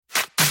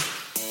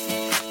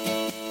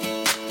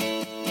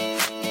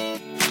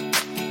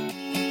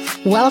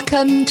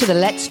Welcome to the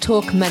Let's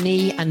Talk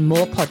Money and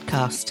More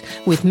podcast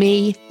with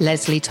me,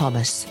 Leslie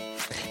Thomas.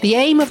 The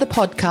aim of the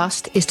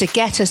podcast is to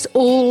get us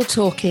all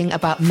talking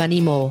about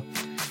money more.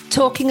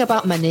 Talking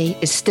about money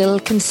is still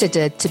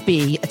considered to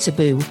be a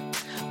taboo.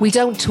 We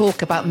don't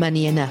talk about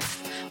money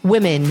enough.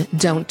 Women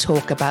don't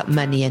talk about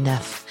money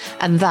enough,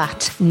 and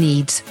that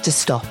needs to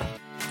stop.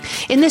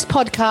 In this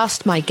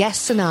podcast, my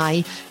guests and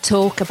I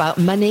talk about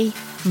money,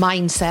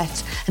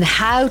 mindset, and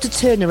how to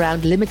turn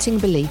around limiting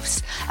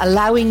beliefs,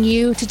 allowing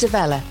you to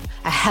develop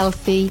a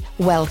healthy,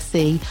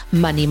 wealthy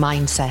money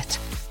mindset.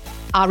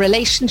 Our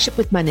relationship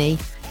with money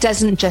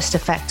doesn't just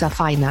affect our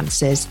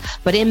finances,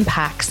 but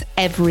impacts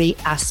every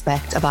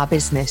aspect of our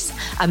business,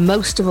 and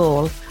most of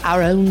all,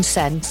 our own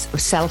sense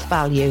of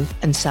self-value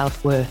and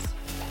self-worth.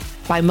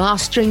 By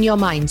mastering your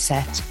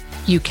mindset,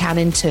 you can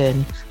in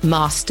turn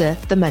master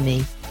the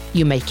money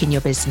you make in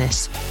your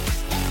business.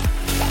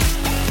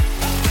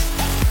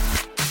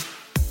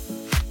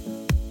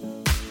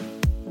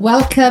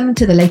 Welcome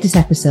to the latest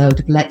episode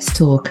of Let's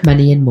Talk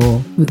Money and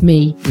More with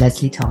me,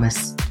 Leslie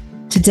Thomas.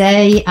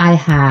 Today, I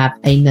have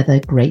another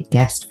great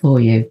guest for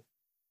you.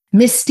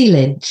 Misty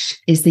Lynch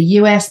is the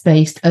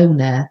US-based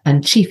owner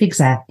and chief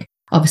exec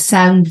of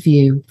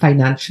Soundview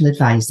Financial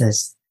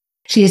Advisors.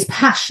 She is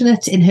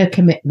passionate in her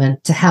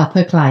commitment to help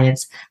her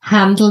clients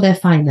handle their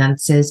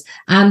finances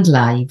and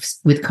lives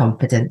with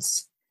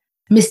confidence.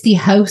 Misty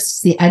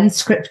hosts the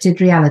unscripted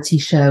reality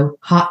show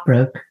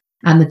Heartbroke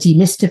and the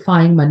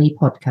Demystifying Money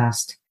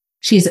podcast.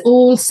 She is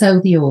also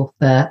the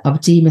author of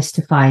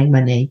Demystifying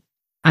Money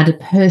and a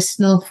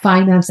personal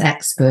finance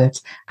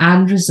expert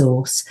and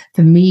resource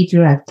for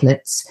media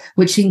outlets,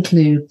 which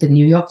include the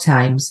New York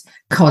Times,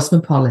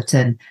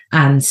 Cosmopolitan,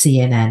 and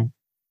CNN.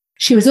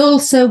 She was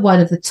also one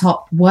of the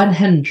top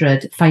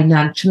 100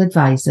 financial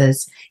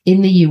advisors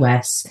in the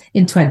US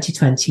in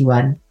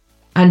 2021,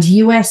 and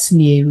US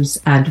News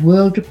and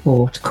World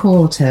Report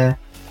called her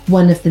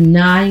one of the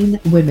 9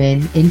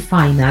 women in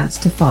finance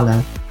to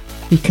follow,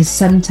 because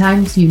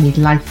sometimes you need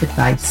life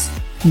advice,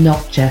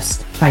 not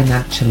just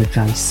financial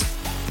advice.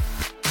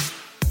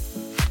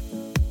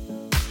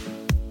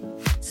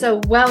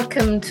 So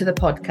welcome to the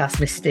podcast,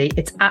 Misty.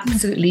 It's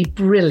absolutely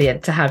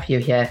brilliant to have you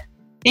here.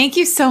 Thank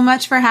you so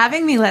much for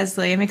having me,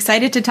 Leslie. I'm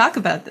excited to talk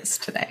about this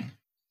today.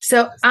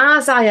 So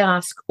as I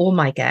ask all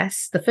my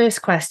guests, the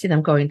first question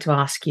I'm going to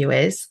ask you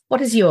is,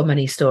 what is your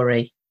money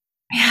story?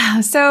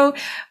 Yeah. So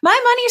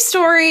my money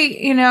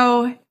story,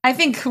 I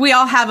think we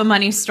all have a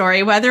money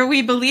story, whether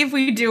we believe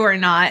we do or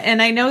not.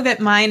 And I know that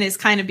mine has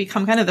kind of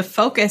become kind of the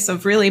focus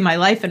of really my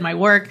life and my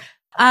work.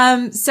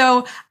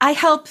 So I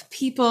help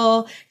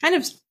people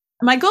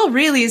my goal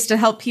really is to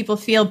help people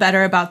feel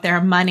better about their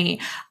money.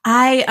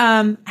 I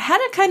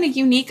had a kind of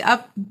unique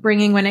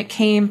upbringing when it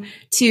came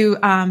to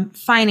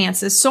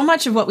finances. So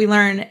much of what we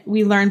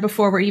learned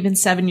before we're even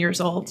 7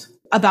 years old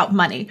about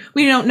money.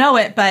 We don't know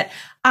it, but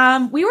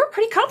we were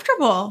pretty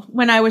comfortable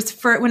when I was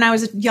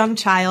a young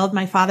child.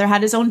 My father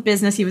had his own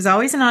business. He was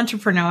always an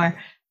entrepreneur,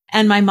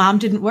 and my mom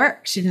didn't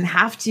work. She didn't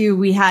have to.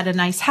 We had a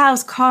nice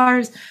house,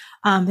 cars.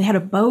 They had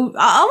a boat,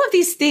 all of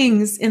these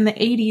things in the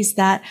 80s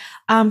that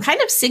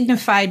kind of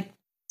signified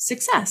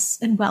success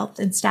and wealth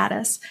and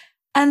status.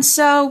 And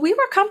so we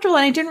were comfortable,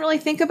 and I didn't really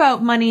think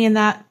about money in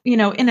that, in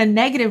a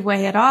negative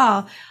way at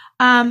all.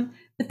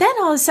 But then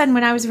all of a sudden,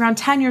 when I was around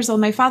 10 years old,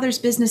 my father's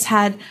business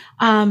had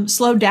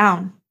slowed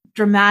down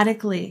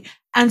dramatically.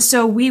 And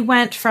so we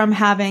went from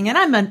having, and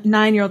I'm a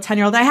 9-year-old,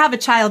 10-year-old, I have a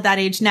child that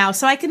age now,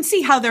 so I can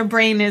see how their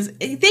brain is,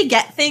 they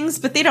get things,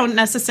 but they don't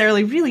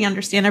necessarily really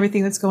understand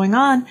everything that's going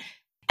on.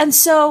 And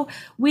so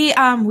we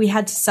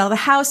had to sell the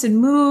house and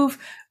move.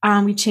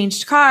 We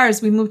changed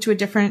cars. We moved to a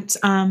different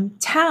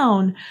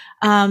town.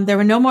 There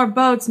were no more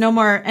boats,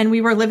 and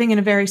we were living in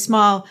a very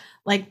small,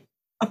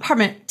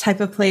 apartment type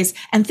of place.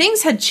 And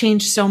things had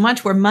changed so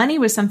much where money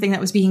was something that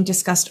was being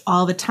discussed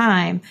all the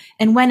time.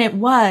 And when it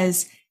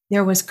was,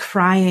 there was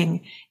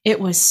crying. It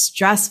was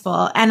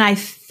stressful. And I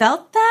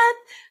felt that.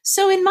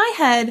 So in my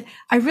head,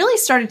 I really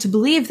started to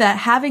believe that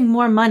having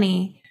more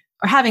money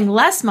or having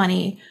less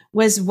money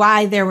was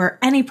why there were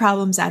any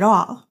problems at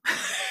all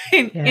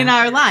in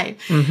our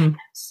life. Mm-hmm.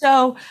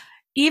 So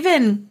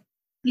even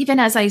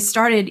as I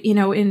started,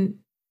 in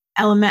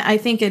I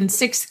think in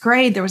 6th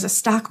grade, there was a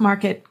stock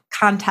market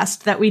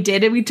contest that we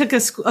did. And we took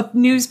a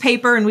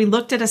newspaper and we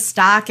looked at a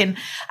stock, and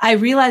I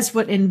realized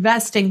what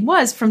investing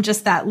was from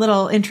just that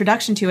little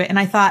introduction to it. And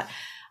I thought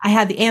I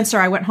had the answer.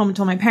 I went home and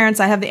told my parents,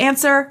 I have the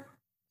answer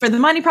for the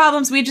money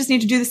problems. We just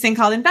need to do this thing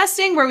called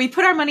investing, where we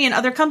put our money in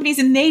other companies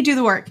and they do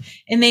the work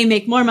and they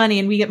make more money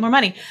and we get more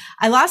money.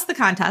 I lost the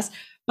contest,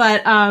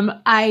 but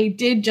I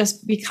did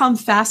just become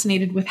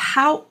fascinated with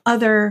how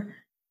other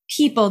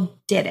people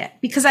did it,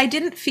 because I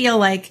didn't feel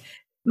like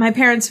my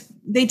parents,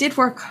 they did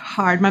work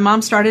hard. My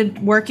mom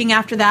started working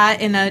after that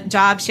in a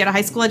job. She had a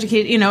high school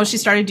education, she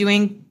started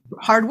doing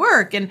hard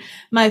work, and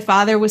my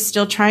father was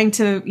still trying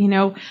to,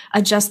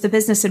 adjust the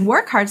business and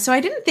work hard. So I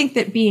didn't think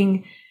that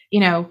being,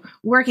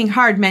 working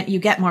hard meant you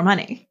get more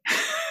money.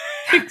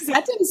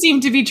 That didn't seem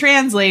to be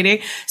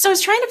translating. So I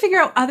was trying to figure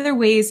out other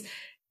ways,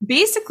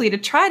 basically to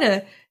try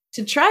to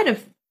to try to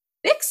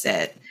fix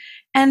it.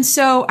 And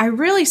so I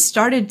really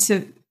started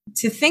to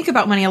think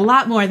about money a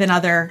lot more than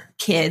other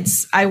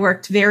kids. I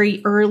worked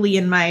very early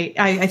in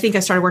I think I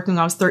started working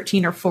when I was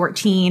 13 or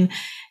 14,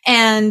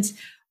 and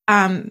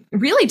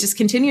really just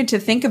continued to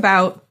think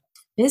about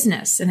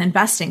business and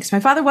investing. Because my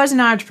father was an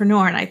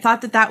entrepreneur, and I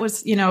thought that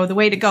was, the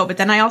way to go. But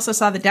then I also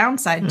saw the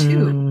downside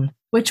too,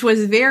 which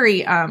was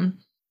very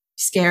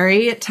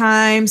scary at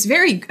times,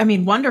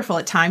 wonderful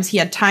at times. He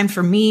had time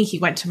for me. He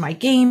went to my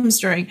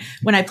games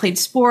when I played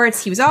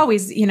sports. He was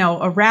always,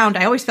 around.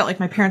 I always felt like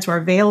my parents were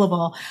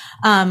available,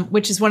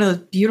 which is one of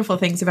the beautiful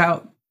things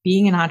about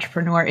being an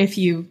entrepreneur. If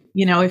you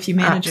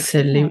manage it.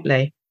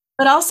 Absolutely.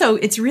 But also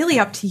it's really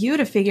up to you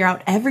to figure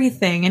out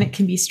everything, and it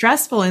can be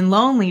stressful and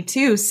lonely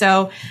too.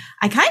 So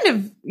I kind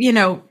of,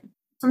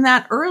 from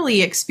that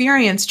early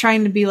experience,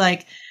 trying to be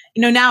like,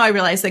 now I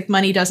realize like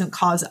money doesn't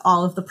cause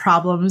all of the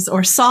problems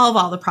or solve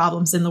all the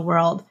problems in the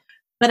world,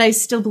 but I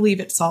still believe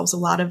it solves a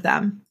lot of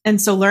them.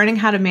 And so learning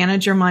how to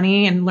manage your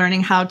money and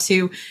learning how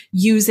to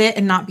use it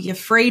and not be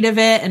afraid of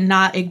it and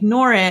not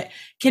ignore it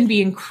can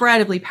be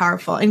incredibly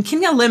powerful and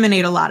can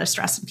eliminate a lot of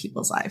stress in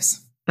people's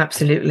lives.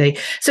 Absolutely.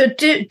 So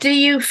do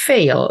you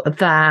feel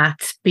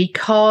that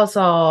because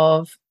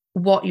of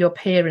what your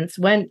parents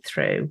went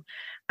through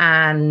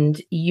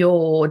and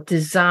your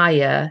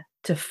desire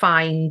to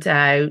find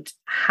out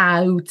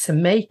how to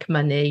make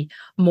money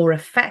more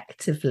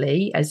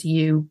effectively as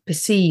you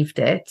perceived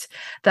it,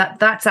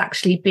 that's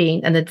actually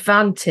been an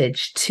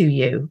advantage to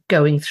you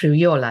going through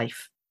your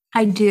life?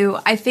 I do.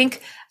 I think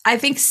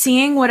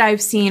seeing what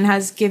I've seen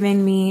has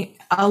given me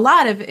a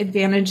lot of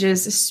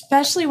advantages,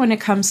 especially when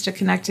it comes to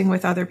connecting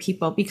with other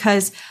people,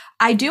 because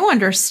I do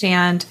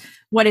understand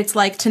what it's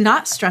like to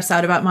not stress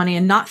out about money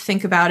and not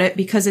think about it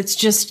because it's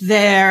just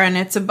there and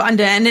it's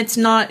abundant and it's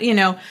not,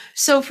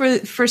 So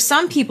for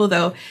some people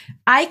though,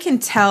 I can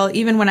tell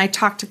even when I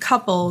talk to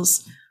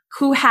couples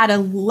who had a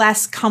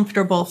less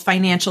comfortable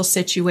financial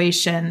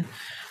situation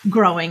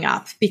growing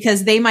up,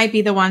 because they might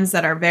be the ones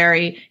that are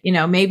very,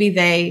 maybe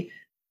they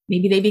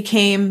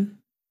became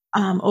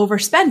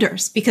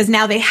overspenders because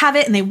now they have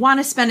it and they want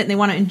to spend it and they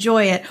want to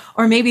enjoy it.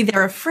 Or maybe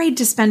they're afraid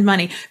to spend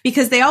money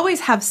because they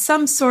always have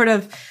some sort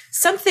of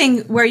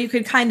something where you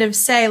could kind of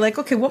say like,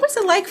 okay, what was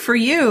it like for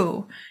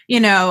you,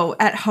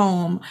 at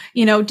home?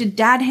 Did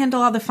dad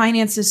handle all the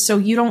finances so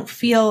you don't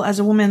feel as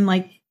a woman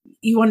like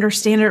you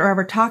understand it or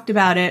ever talked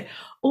about it?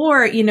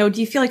 Or, do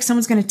you feel like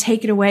someone's going to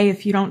take it away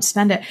if you don't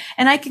spend it?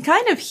 And I can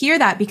kind of hear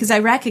that because I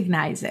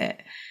recognize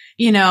it.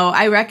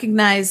 I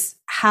recognize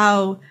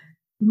how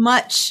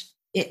much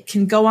it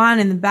can go on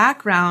in the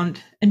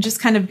background and just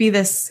kind of be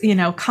this,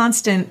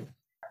 constant,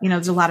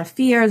 there's a lot of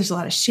fear, there's a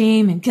lot of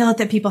shame and guilt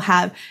that people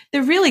have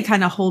that really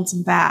kind of holds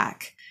them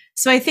back.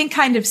 So I think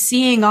kind of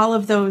seeing all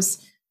of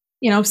those,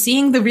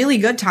 seeing the really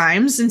good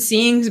times and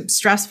seeing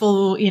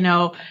stressful,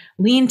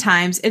 lean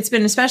times, it's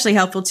been especially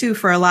helpful too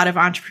for a lot of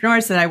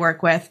entrepreneurs that I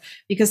work with,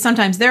 because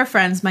sometimes their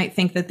friends might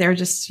think that they're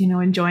just,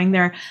 enjoying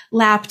their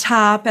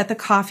laptop at the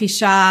coffee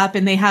shop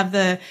and they have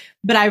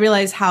but I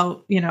realize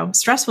how,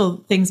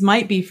 stressful things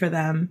might be for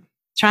them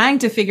trying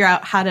to figure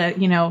out how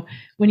to,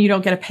 when you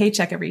don't get a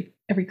paycheck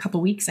every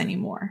couple weeks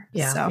anymore.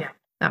 Yeah, so,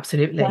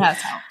 absolutely. That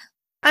has helped.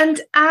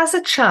 And as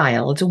a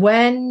child,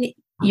 when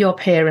your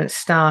parents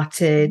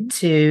started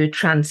to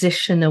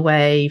transition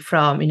away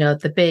from,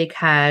 the big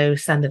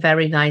house and the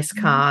very nice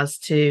cars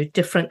to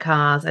different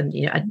cars and,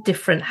 a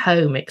different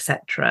home,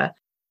 etc.,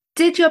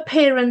 did your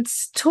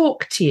parents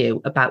talk to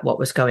you about what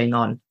was going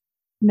on?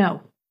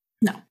 No.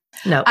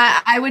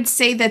 I would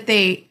say that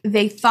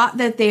they thought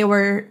that they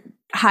were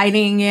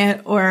hiding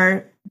it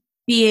or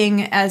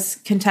being as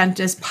content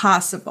as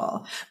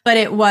possible, but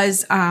it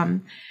was,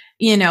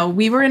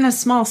 we were in a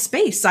small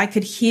space. I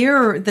could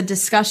hear the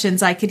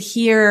discussions. I could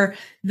hear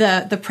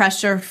the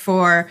pressure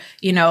for,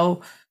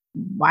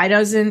 why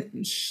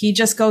doesn't he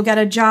just go get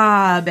a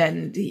job?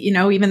 And,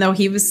 even though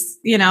he was,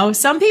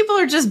 some people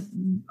are just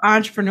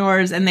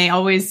entrepreneurs and they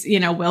always,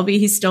 will be.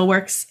 He still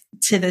works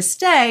to this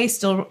day,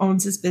 still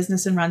owns his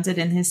business and runs it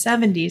in his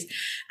 70s.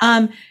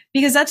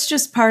 Because that's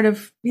just part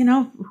of,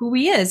 who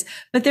he is.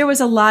 But there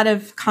was a lot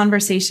of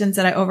conversations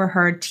that I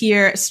overheard,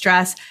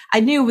 stress.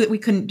 I knew that we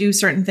couldn't do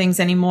certain things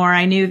anymore.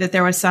 I knew that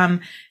there was I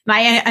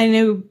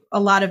knew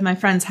a lot of my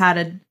friends had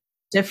a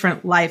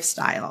different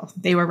lifestyle.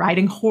 They were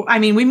riding.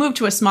 We moved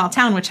to a small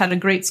town, which had a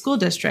great school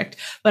district,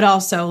 but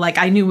also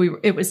I knew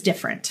it was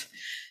different.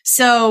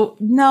 So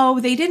no,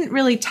 they didn't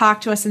really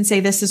talk to us and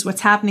say, this is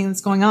what's happening, that's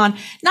going on.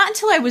 Not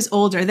until I was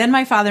older. Then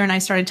my father and I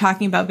started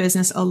talking about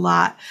business a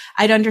lot.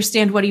 I'd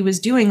understand what he was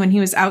doing when he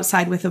was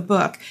outside with a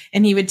book.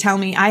 And he would tell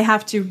me, I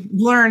have to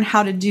learn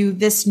how to do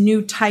this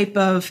new type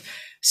of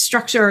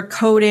structure or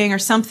coding or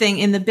something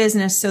in the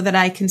business so that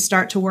I can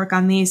start to work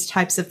on these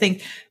types of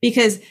things,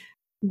 because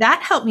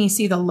that helped me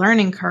see the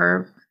learning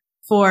curve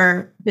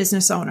for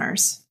business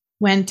owners.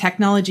 When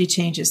technology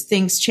changes,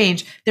 things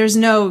change. There's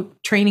no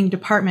training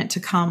department to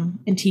come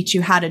and teach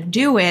you how to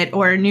do it,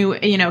 or new,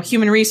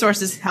 human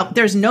resources help.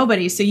 There's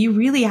nobody. So you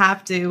really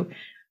have to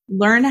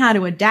learn how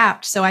to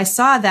adapt. So I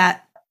saw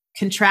that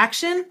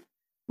contraction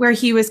where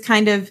he was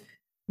kind of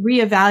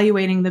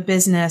reevaluating the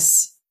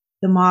business,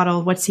 the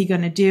model, what's he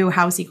going to do?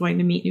 How is he going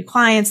to meet new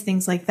clients?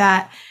 Things like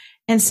that.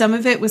 And some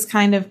of it was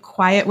kind of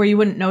quiet where you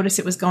wouldn't notice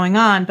it was going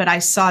on, but I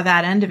saw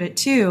that end of it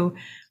too,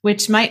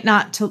 which might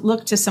not to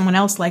look to someone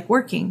else like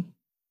working,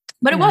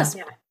 but it was,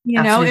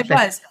 you know, it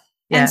was.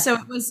 Yeah. And so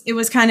it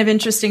was kind of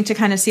interesting to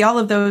kind of see all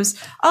of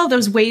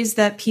those ways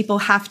that people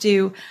have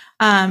to,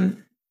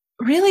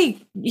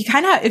 really, you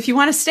kind of, if you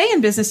want to stay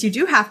in business, you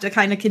do have to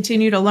kind of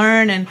continue to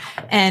learn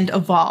and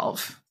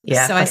evolve.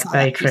 Yeah, so that's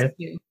very true.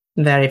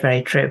 Very,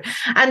 very true.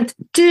 And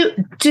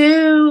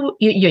do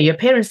your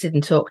parents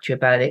didn't talk to you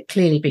about it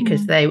clearly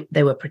because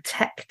they were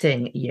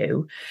protecting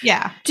you.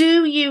 Yeah.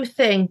 Do you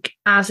think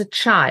as a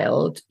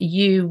child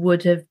you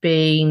would have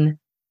been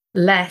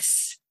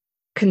less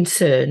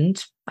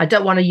concerned? I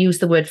don't want to use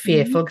the word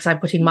fearful because I'm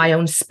putting my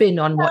own spin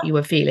on what you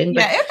were feeling.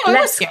 But it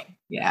was scary.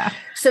 Yeah.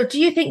 So do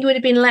you think you would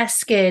have been less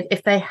scared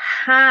if they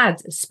had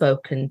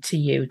spoken to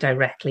you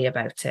directly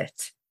about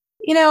it?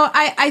 You know,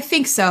 I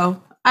think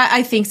so.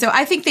 I think so.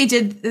 I think they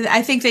did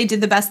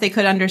the best they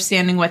could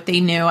understanding what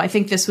they knew. I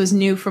think this was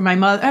new for my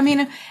mother. I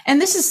mean,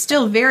 and this is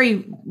still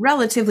very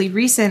relatively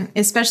recent,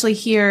 especially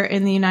here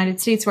in the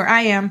United States where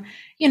I am.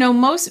 You know,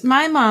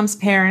 my mom's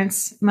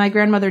parents, my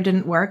grandmother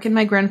didn't work and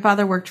my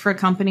grandfather worked for a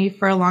company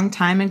for a long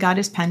time and got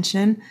his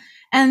pension.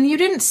 And you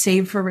didn't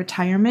save for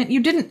retirement.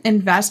 You didn't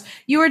invest.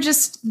 You were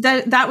just,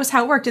 that was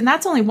how it worked. And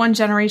that's only one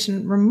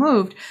generation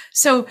removed.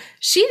 So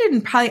she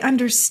didn't probably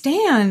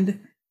understand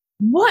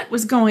what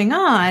was going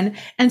on.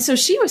 And so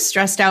she was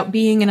stressed out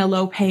being in a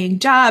low paying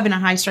job and a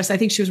high stress. I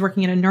think she was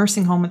working in a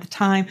nursing home at the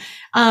time.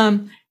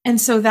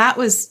 And so that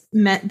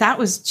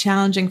was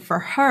challenging for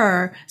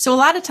her. So a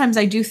lot of times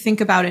I do think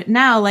about it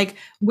now, like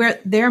where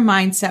their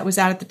mindset was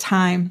at the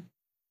time.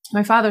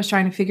 My father was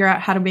trying to figure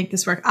out how to make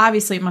this work.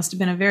 Obviously, it must have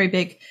been a very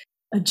big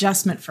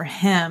adjustment for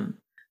him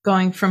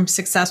going from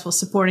successful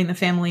supporting the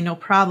family, no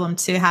problem,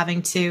 to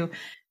having to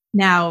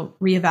now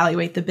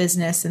reevaluate the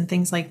business and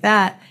things like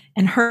that.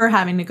 And her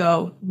having to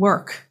go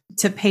work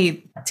to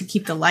pay, to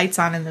keep the lights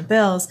on and the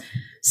bills.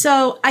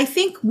 So I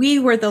think we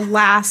were the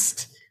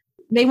last,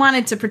 they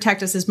wanted to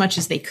protect us as much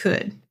as they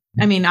could.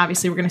 I mean,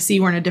 obviously we're going to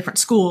see we're in a different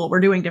school, we're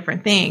doing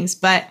different things,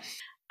 but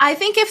I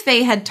think if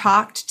they had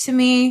talked to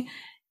me,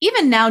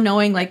 even now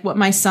knowing like what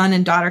my son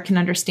and daughter can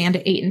understand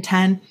at 8 and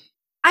 10,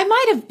 I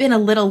might have been a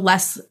little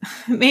less,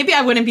 maybe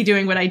I wouldn't be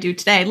doing what I do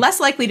today, less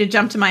likely to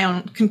jump to my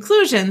own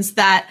conclusions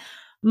that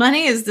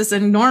money is this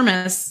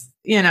enormous,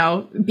 you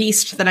know,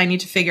 beast that I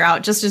need to figure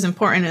out, just as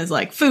important as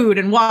like food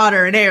and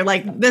water and air.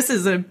 Like this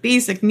is a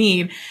basic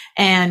need,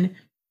 and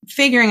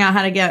figuring out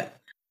how to get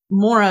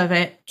more of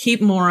it,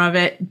 keep more of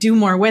it, do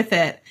more with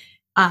it.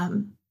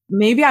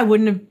 Maybe I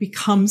wouldn't have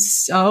become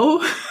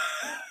so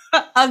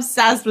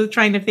obsessed with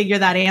trying to figure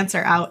that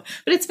answer out.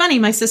 But it's funny.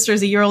 My sister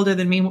is a year older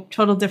than me,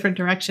 total different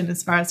direction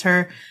as far as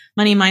her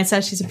money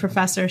mindset. She's a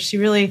professor. She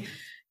really,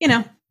 you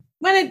know,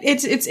 when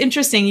it's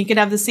interesting. You could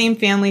have the same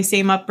family,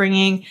 same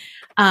upbringing,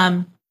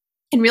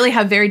 and really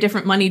have very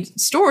different money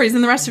stories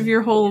than the rest of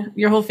your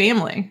whole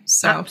family.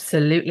 So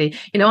absolutely.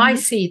 You know, I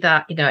see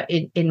that, you know,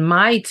 in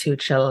my two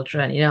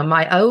children, you know,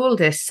 my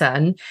oldest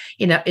son,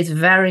 you know, is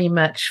very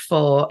much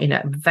for, you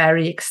know,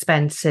 very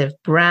expensive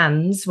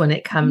brands when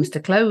it comes to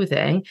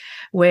clothing,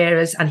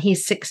 and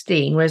he's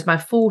 16, whereas my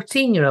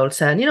 14-year-old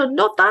son, you know,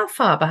 not that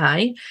far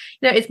behind.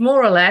 You know, it's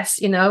more or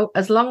less, you know,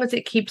 as long as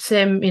it keeps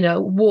him, you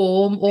know,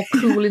 warm or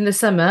cool in the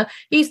summer,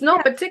 he's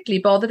not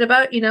particularly bothered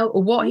about, you know,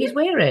 what he's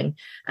wearing.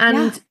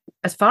 And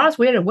as far as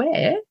we're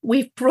aware,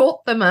 we've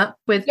brought them up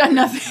with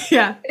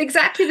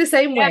exactly the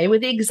same way,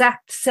 with the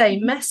exact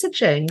same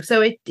messaging.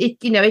 So it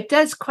you know, it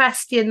does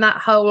question that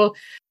whole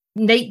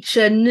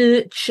nature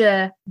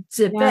nurture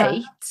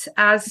debate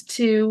as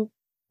to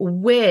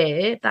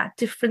where that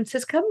difference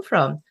has come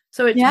from.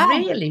 So it's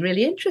really,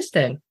 really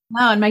interesting.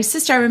 Wow. And my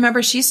sister, I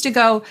remember she used to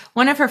go,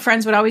 one of her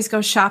friends would always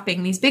go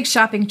shopping, these big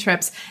shopping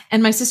trips.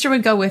 And my sister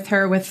would go with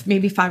her with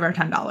maybe $5 or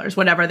 $10,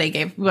 whatever they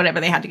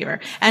had to give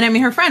her. And I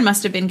mean, her friend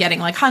must have been getting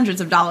like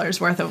hundreds of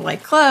dollars worth of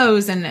like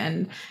clothes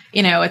and,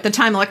 you know, at the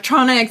time,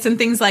 electronics and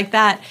things like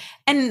that.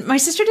 And my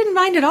sister didn't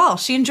mind at all.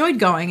 She enjoyed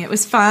going. It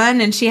was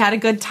fun and she had a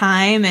good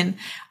time. And,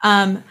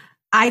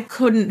 I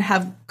couldn't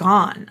have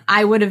gone.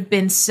 I would have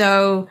been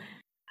so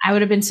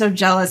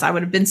jealous. I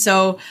would have been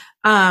so,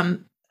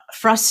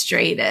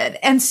 frustrated.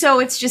 And so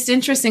it's just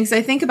interesting because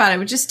I think about it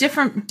with just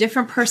different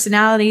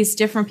personalities,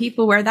 different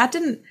people where that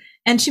didn't,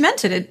 and she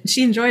meant it.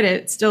 She enjoyed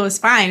it. It still was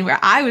fine. Where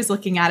I was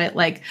looking at it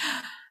like,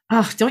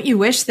 oh, don't you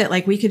wish that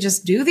like we could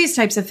just do these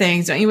types of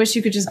things? Don't you wish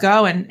you could just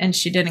go? And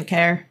she didn't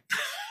care.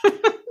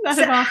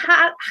 So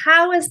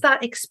how has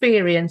that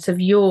experience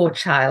of your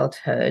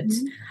childhood,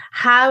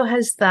 how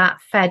has that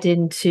fed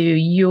into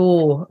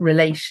your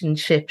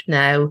relationship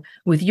now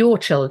with your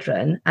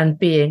children and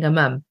being a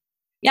mum?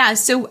 Yeah.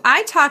 So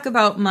I talk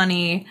about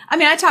money. I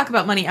mean, I talk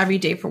about money every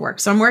day for work.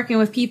 So I'm working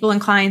with people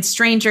and clients,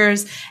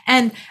 strangers.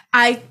 And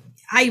I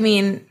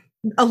mean,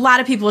 a lot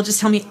of people will just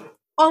tell me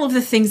all of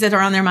the things that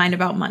are on their mind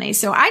about money.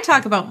 So I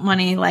talk about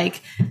money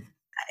like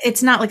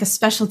it's not like a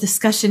special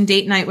discussion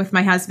date night with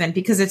my husband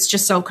because it's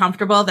just so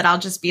comfortable that I'll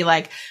just be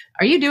like,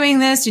 are you doing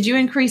this? Did you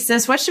increase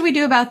this? What should we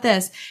do about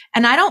this?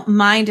 And I don't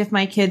mind if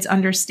my kids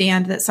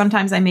understand that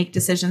sometimes I make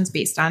decisions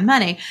based on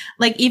money.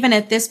 Like even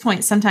at this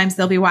point, sometimes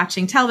they'll be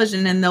watching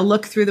television and they'll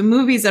look through the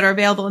movies that are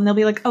available and they'll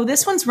be like, oh,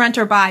 this one's rent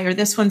or buy, or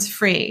this one's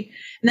free.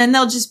 And then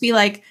they'll just be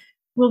like,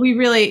 well,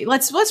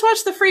 let's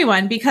watch the free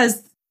one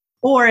because,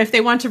 or if they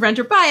want to rent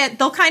or buy it,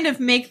 they'll kind of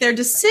make their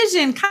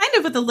decision kind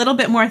of with a little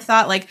bit more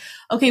thought, like,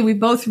 okay, we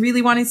both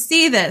really want to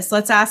see this.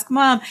 Let's ask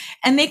mom.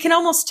 And they can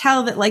almost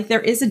tell that like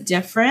there is a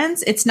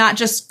difference. It's not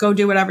just go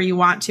do whatever you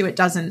want to. It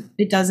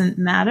doesn't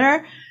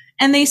matter.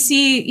 And they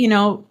see,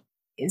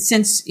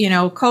 since,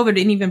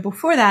 COVID and even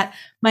before that,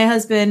 my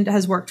husband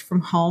has worked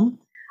from home.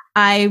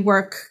 I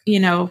work,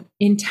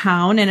 in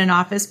town in an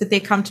office, but they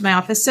come to my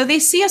office. So they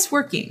see us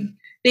working.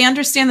 They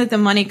understand that the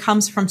money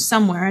comes from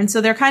somewhere. And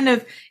so they're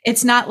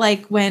it's not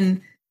like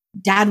when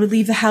dad would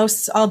leave the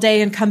house all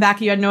day and come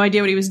back, you had no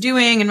idea what he was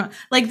doing. And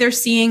like they're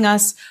seeing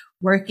us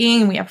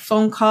working and we have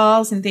phone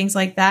calls and things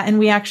like that. And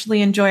we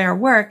actually enjoy our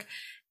work.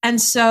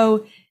 And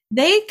so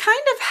they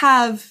kind of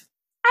have,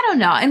 I don't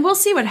know, and we'll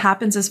see what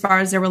happens as far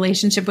as their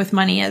relationship with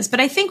money is.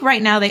 But I think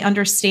right now they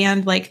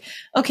understand like,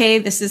 okay,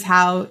 this is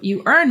how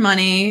you earn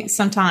money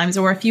sometimes,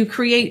 or if you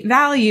create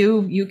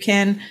value, you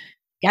can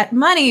get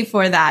money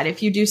for that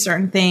if you do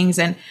certain things.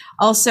 And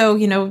also,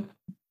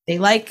 they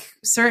like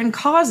certain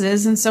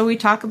causes. And so we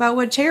talk about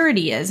what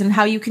charity is and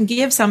how you can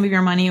give some of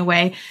your money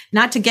away,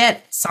 not to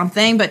get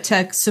something, but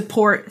to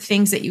support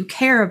things that you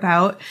care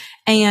about.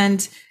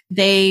 And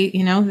they,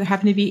 they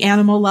happen to be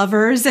animal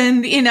lovers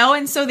and,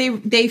 and so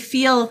they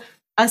feel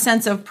a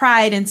sense of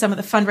pride in some of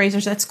the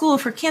fundraisers at school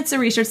for cancer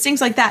research,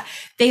 things like that.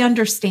 They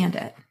understand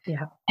it.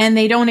 Yeah. And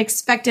they don't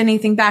expect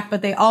anything back,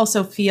 but they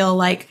also feel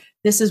like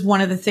this is one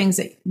of the things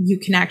that you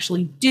can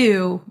actually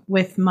do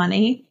with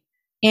money.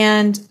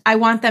 And I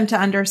want them to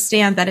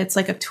understand that it's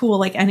like a tool,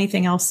 like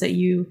anything else that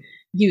you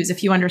use.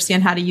 If you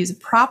understand how to use it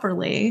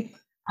properly,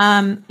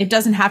 it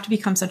doesn't have to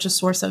become such a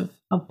source of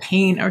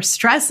pain or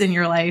stress in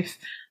your life.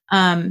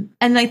 And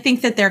I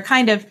think that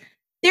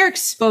they're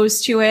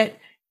exposed to it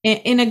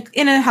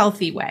in a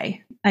healthy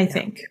way, I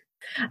think.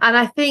 And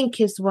I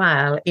think as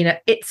well,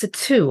 it's a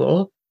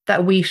tool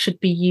that we should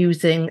be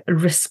using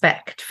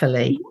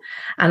respectfully.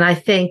 And I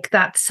think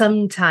that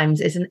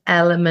sometimes is an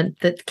element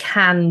that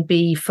can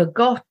be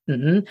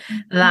forgotten,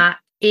 that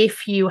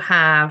if you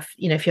have,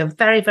 if you're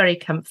very, very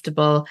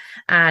comfortable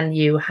and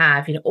you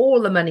have,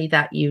 all the money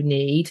that you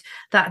need,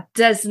 that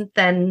doesn't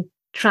then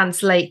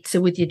translate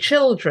to with your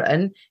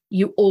children,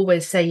 you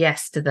always say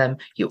yes to them.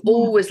 You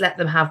always let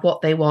them have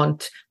what they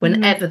want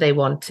whenever they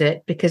want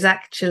it, because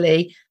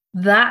actually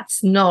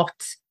that's not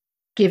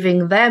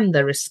giving them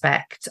the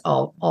respect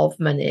of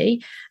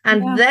money.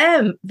 And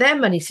their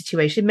money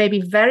situation may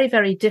be very,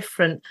 very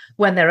different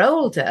when they're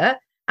older.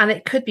 And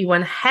it could be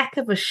one heck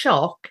of a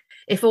shock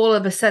if all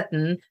of a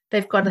sudden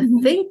they've got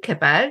to think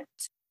about,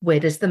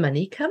 where does the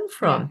money come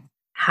from?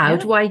 How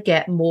do I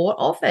get more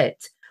of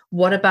it?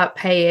 What about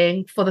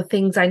paying for the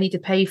things I need to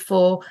pay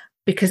for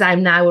because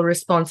I'm now a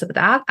responsible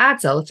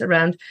adult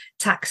around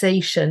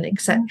taxation,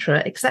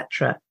 etc.,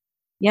 etc.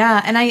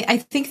 Yeah. And I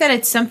think that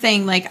it's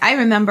something like, I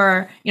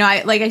remember,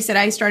 like I said,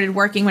 I started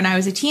working when I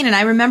was a teen, and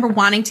I remember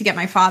wanting to get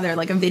my father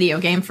like a video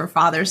game for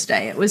Father's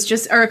Day. It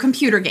was or a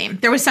computer game.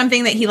 There was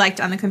something that he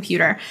liked on the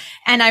computer.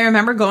 And I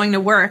remember going to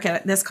work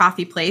at this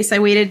coffee place. I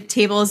waited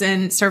tables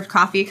and served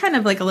coffee, kind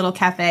of like a little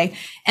cafe.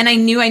 And I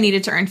knew I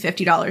needed to earn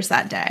 $50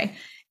 that day.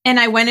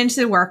 And I went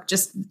into work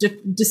just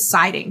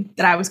deciding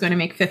that I was going to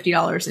make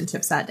 $50 in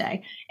tips that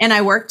day. And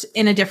I worked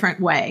in a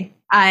different way.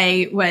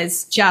 I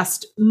was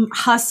just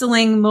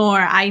hustling more.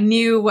 I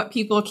knew what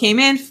people came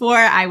in for.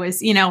 I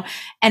was,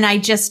 and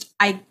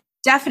I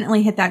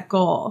definitely hit that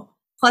goal,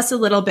 plus a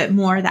little bit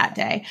more that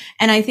day.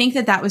 And I think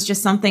that was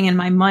just something in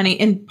my money.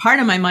 And part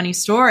of my money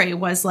story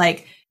was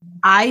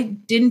I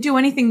didn't do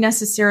anything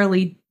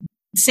necessarily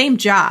same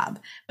job,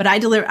 but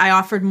I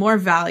offered more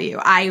value.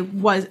 I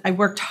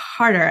worked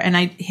harder and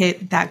I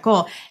hit that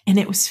goal, and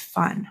it was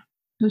fun.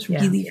 It was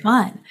really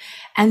fun.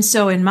 And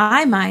so in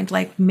my mind,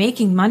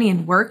 making money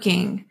and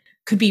working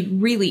could be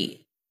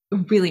really,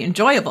 really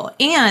enjoyable.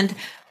 And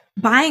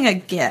buying a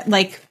gift,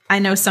 I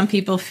know some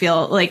people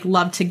feel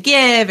love to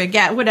give or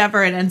get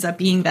whatever it ends up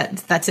being,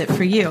 that's it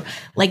for you.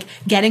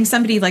 Getting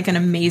somebody an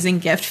amazing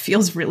gift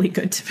feels really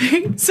good to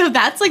me. So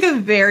that's a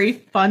very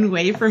fun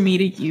way for me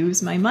to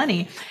use my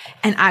money.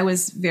 And I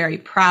was very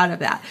proud of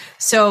that.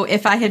 So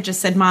if I had just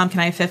said, Mom, can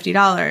I have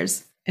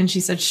 $50? And she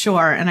said,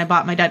 sure. And I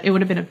bought my dad, it would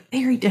have been a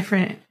very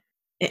different,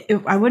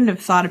 I wouldn't have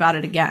thought about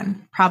it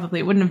again. Probably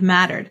it wouldn't have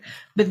mattered.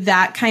 But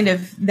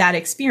that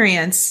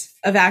experience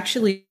of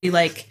actually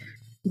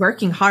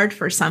working hard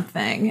for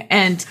something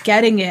and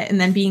getting it and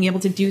then being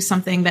able to do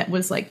something that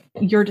was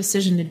your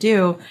decision to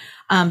do,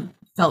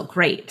 felt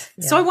great.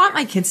 Yeah. So I want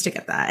my kids to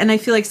get that. And I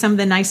feel like some of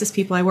the nicest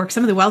people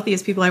some of the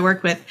wealthiest people I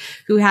work with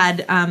who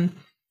had,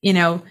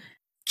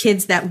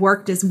 kids that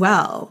worked as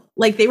well.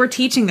 They were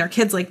teaching their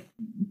kids,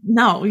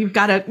 no, you've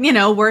got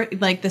to, work.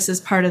 This is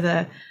part of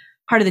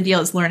part of the deal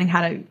is learning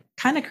how to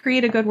kind of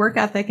create a good work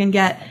ethic and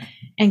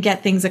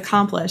get things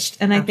accomplished.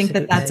 And I think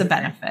that that's a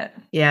benefit.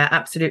 Yeah,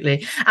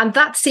 absolutely. And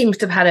that seems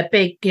to have had a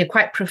big,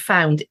 quite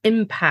profound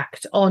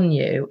impact on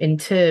you in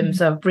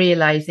terms of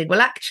realizing,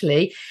 well,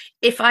 actually,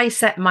 if I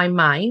set my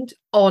mind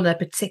on a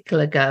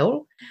particular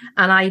goal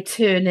and I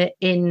turn it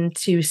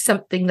into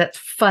something that's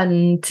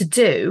fun to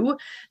do,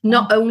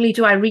 not only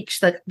do I reach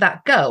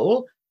that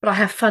goal, but I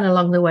have fun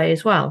along the way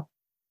as well.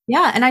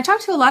 Yeah. And I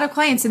talk to a lot of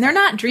clients and they're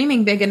not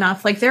dreaming big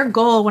enough. Like their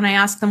goal, when I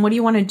ask them, what do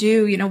you want to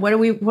do? What do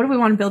we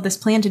want to build this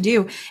plan to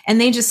do?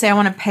 And they just say, I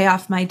want to pay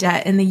off my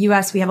debt. In the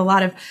US, we have a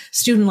lot of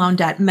student loan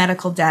debt,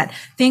 medical debt,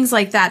 things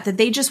like that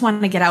they just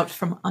want to get out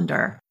from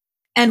under.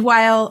 And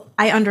while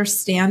I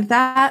understand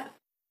that,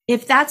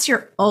 if that's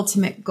your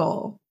ultimate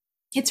goal,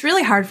 it's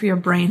really hard for your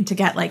brain to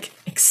get like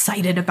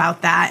excited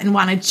about that and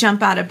want to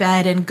jump out of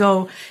bed and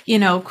go,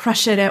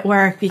 crush it at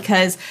work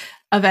because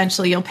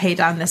eventually you'll pay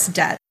down this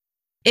debt.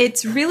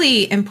 It's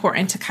really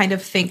important to kind of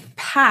think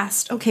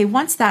past, okay,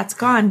 once that's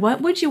gone,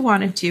 what would you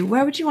want to do?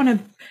 Where would you want to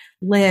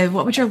live?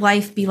 What would your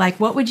life be like?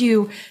 What would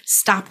you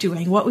stop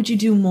doing? What would you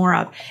do more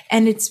of?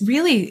 And it's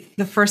really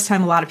the first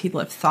time a lot of people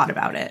have thought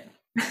about it.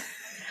 And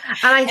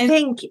I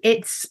think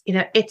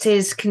it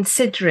is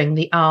considering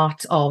the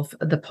art of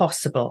the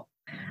possible.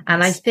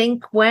 And I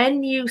think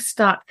when you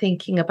start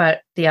thinking about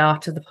the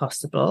art of the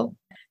possible,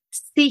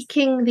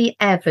 seeking the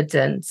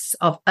evidence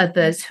of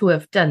others who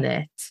have done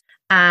it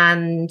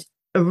and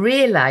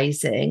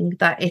realizing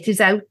that it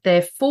is out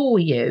there for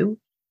you,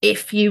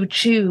 if you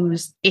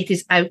choose, it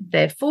is out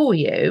there for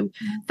you,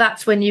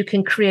 that's when you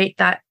can create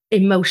that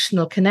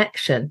emotional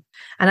connection.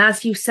 And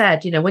as you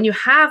said, when you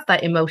have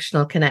that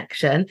emotional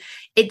connection,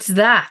 it's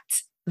that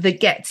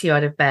gets you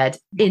out of bed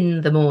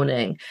in the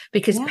morning,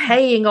 because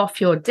paying off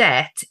your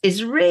debt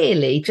is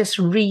really just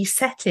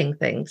resetting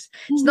things.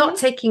 It's not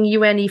taking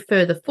you any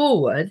further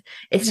forward.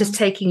 It's just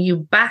taking you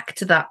back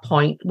to that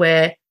point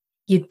where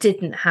you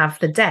didn't have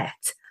the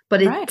debt,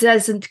 but it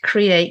doesn't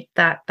create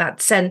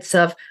that sense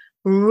of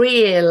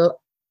real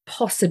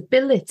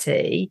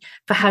possibility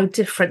for how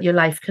different your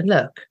life can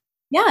look.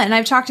 Yeah. And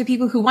I've talked to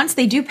people who, once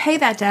they do pay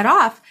that debt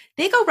off,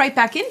 they go right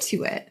back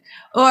into it.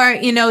 Or,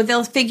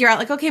 they'll figure out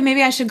like, okay,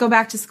 maybe I should go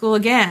back to school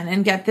again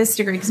and get this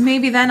degree because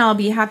maybe then I'll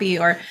be happy.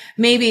 Or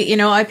maybe,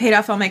 I paid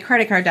off all my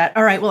credit card debt.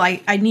 All right, well,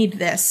 I need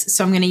this,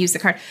 so I'm going to use the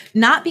card.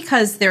 Not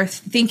because they're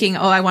thinking,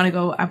 oh, I want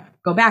to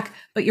go back,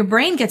 but your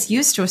brain gets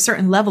used to a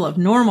certain level of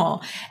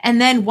normal. And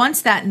then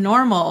once that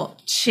normal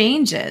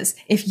changes,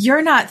 if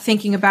you're not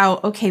thinking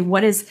about, okay,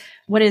 what is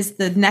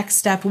the next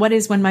step? What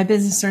is when my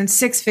business earns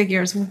 6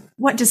 figures?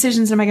 What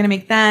decisions am I going to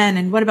make then?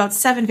 And what about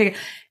 7 figures?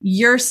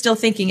 You're still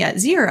thinking at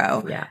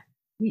 0. Yeah.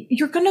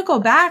 You're going to go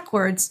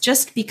backwards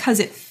just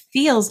because it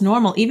feels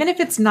normal. Even if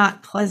it's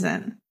not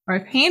pleasant or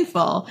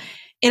painful,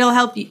 it'll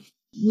help you.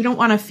 We don't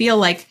want to feel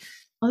like,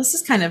 well,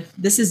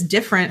 this is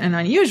different and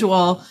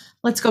unusual.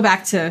 Let's go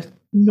back to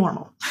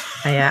normal.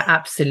 Yeah,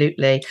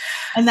 absolutely.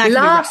 And that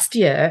last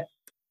year,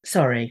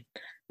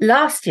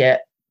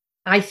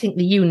 I think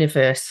the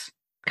universe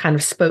kind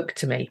of spoke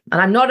to me. And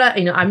I'm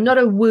not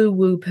a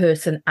woo-woo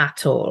person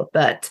at all,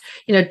 but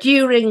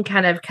during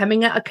kind of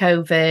coming out of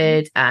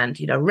COVID and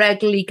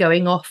regularly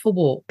going off for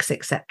walks,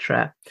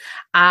 etc.,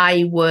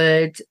 I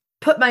would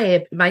put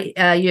my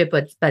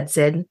earbuds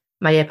in,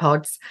 my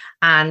earpods,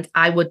 and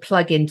I would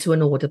plug into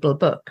an Audible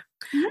book.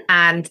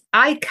 And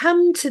I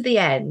come to the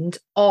end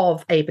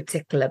of a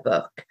particular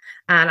book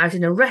and I was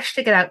in a rush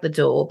to get out the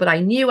door, but I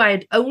knew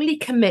I'd only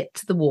commit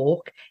to the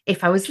walk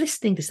if I was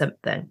listening to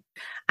something.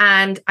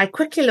 And I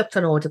quickly looked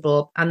on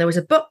Audible and there was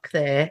a book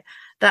there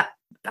that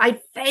I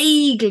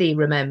vaguely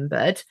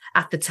remembered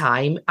at the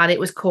time, and it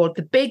was called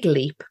The Big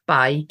Leap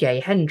by Gay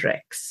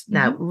Hendricks.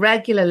 Now,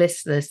 regular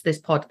listeners to this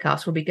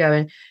podcast will be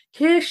going,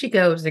 here she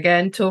goes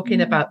again,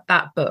 talking about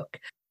that book.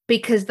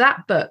 Because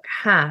that book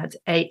had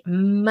a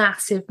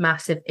massive,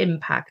 massive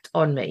impact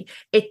on me.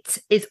 It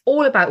is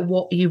all about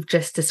what you've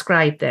just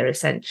described there,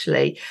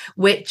 essentially,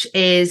 which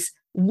is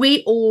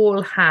we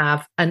all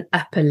have an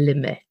upper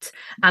limit.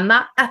 And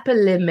that upper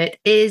limit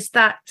is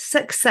that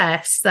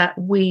success that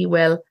we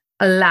will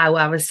allow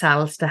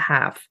ourselves to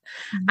have.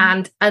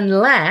 And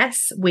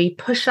unless we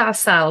push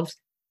ourselves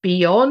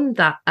beyond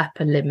that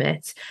upper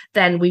limit,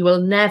 then we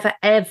will never,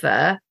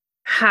 ever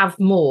have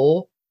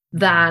more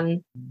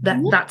than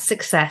that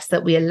success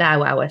that we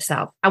allow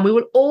ourselves. And we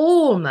will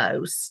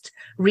almost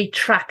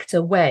retract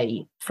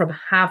away from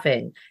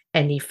having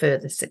any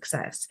further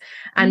success.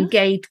 And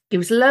Gay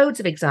gives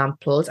loads of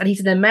examples, and he's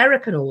an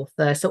American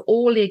author, so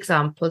all the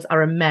examples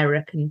are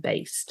American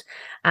based.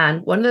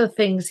 And one of the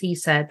things he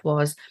said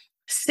was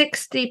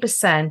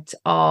 60%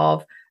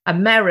 of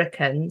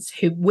Americans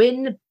who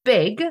win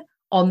big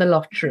on the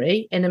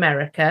lottery in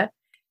America,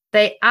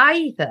 they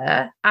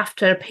either,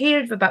 after a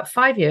period of about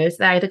 5 years,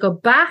 they either go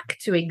back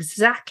to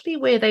exactly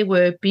where they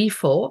were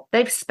before,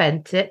 they've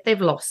spent it,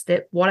 they've lost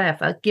it,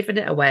 whatever, given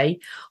it away,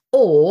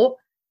 or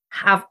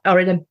are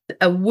in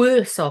a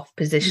worse off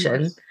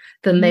position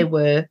than they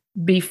were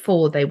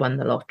before they won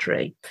the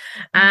lottery.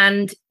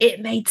 And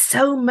it made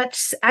so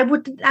much. I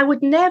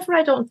would never,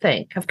 I don't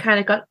think, have kind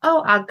of gone,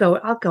 oh, I'll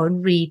go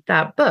and read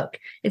that book.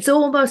 It's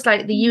almost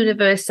like the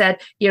universe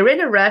said, you're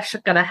in a rush,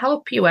 I'm going to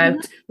help you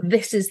out.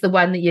 This is the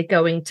one that you're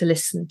going to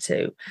listen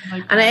to.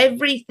 And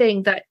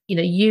everything that,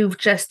 you've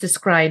just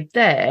described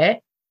there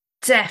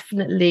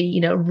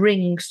definitely,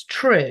 rings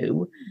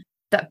true,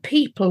 that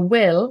people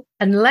will,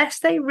 unless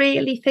they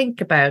really think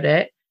about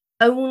it,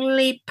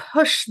 only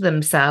push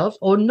themselves,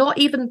 or not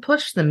even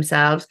push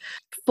themselves,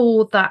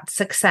 for that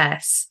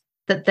success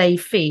that they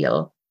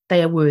feel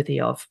they are worthy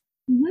of.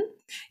 Mm-hmm.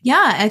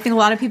 Yeah, I think a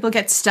lot of people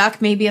get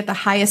stuck maybe at the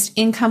highest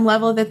income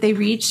level that they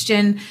reached.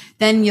 And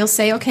then you'll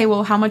say, okay,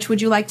 well, how much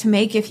would you like to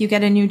make if you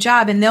get a new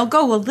job? And they'll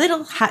go a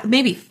little,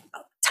 maybe a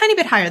tiny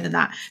bit higher than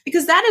that,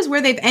 because that is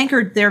where they've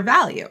anchored their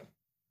value,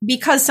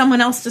 because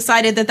someone else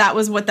decided that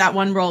was what that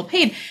one role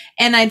paid.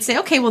 And I'd say,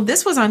 okay, well,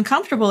 this was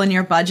uncomfortable in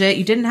your budget.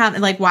 You didn't have,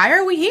 why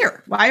are we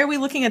here? Why are we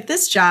looking at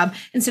this job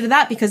instead of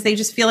that? Because they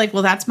just feel like,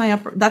 well, that's my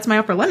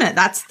upper limit.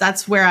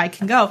 That's where I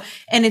can go.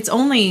 And it's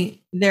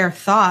only their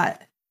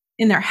thought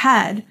in their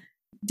head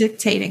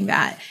dictating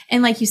that.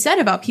 And like you said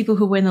about people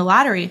who win the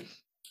lottery,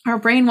 our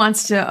brain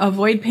wants to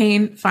avoid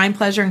pain, find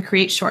pleasure, and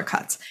create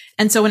shortcuts.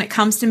 And so when it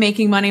comes to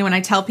making money, when I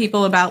tell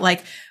people about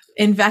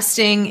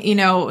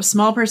investing,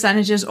 small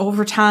percentages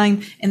over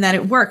time and that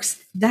it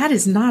works, that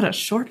is not a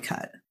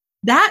shortcut.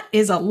 That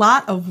is a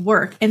lot of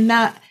work. And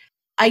that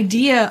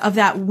idea of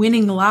that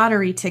winning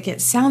lottery ticket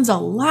sounds a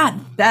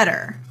lot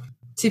better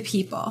to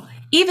people.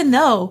 Even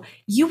though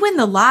you win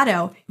the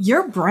lotto,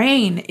 your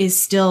brain is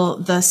still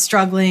the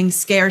struggling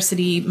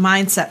scarcity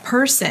mindset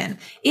person.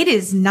 It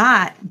has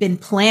not been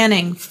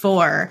planning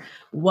for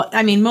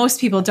most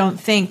people don't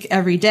think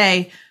every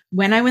day,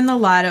 when I win the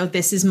lotto,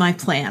 this is my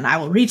plan. I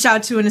will reach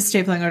out to an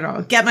estate planner.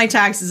 I'll get my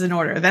taxes in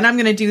order. Then I'm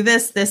going to do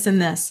this, this,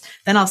 and this.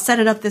 Then I'll set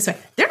it up this way.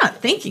 They're not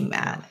thinking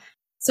that.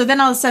 So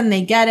then all of a sudden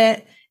they get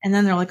it. And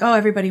then they're like, oh,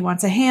 everybody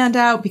wants a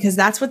handout, because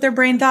that's what their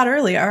brain thought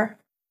earlier.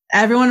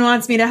 Everyone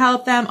wants me to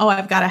help them. Oh,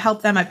 I've got to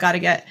help them.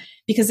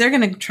 Because they're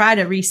going to try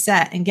to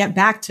reset and get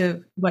back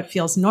to what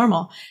feels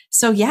normal.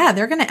 So yeah,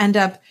 they're going to end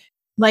up,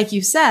 like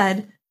you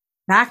said,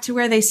 back to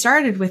where they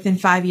started within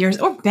 5 years,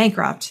 or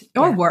bankrupt,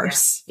 or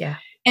worse. Yeah.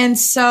 And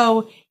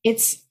so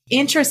it's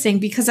interesting,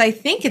 because I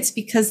think it's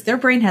because their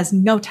brain has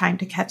no time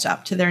to catch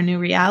up to their new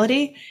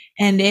reality,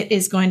 and it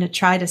is going to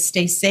try to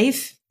stay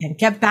safe and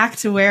get back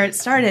to where it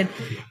started.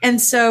 And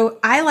so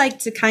I like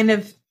to kind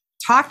of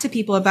talk to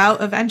people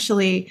about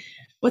eventually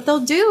what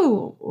they'll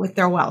do with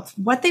their wealth,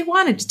 what they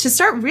wanted, to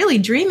start really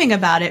dreaming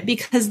about it.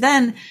 Because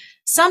then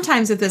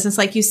sometimes with business,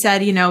 like you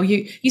said,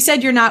 you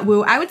said you're not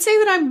woo. I would say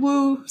that I'm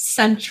woo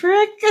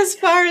centric as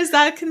far as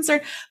that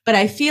concerned. But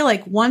I feel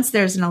like once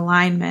there's an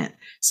alignment,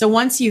 so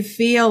once you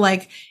feel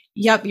like,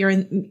 yep, you're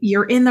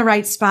in the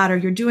right spot, or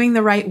you're doing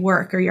the right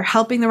work, or you're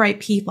helping the right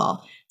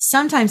people,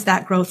 sometimes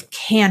that growth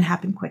can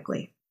happen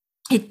quickly.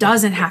 It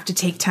doesn't have to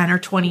take 10 or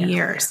 20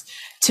 years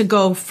to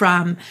go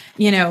from,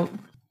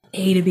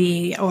 A to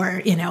B,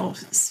 or,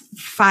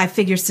 5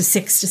 figures to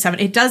 6 to 7.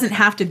 It doesn't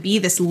have to be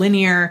this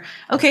linear,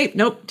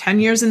 10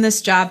 years in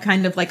this job,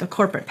 kind of like a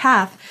corporate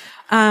path.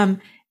 And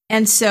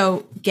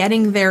so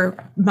getting their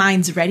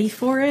minds ready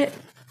for it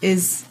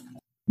is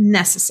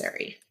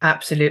necessary.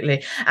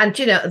 Absolutely. And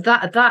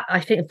that I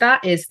think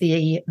that is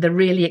the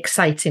really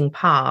exciting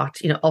part,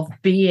 of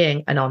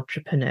being an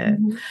entrepreneur.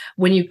 Mm-hmm.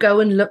 When you go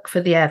and look for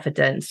the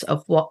evidence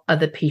of what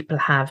other people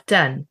have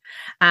done.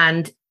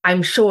 And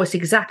I'm sure it's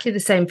exactly the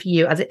same for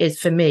you as it is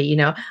for me.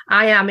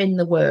 I am in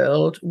the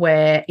world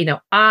where,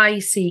 I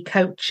see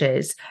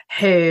coaches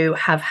who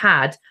have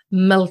had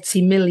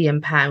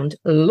multi-million pound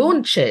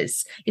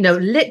launches.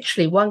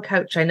 Literally one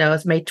coach I know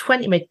has made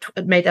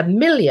 $1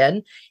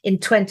 million in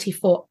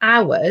 24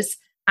 hours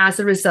as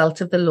a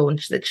result of the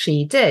launch that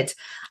she did.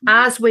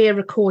 As we're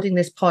recording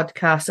this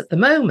podcast at the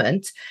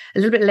moment, a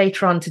little bit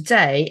later on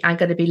today, I'm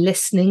going to be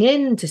listening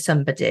in to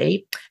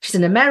somebody. She's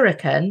an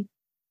American.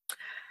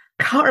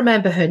 Can't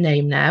remember her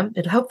name now.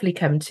 It'll hopefully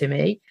come to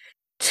me.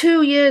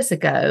 2 years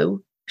ago,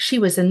 she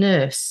was a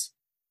nurse.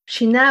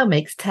 She now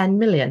makes 10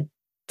 million.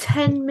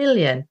 10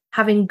 million,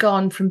 having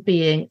gone from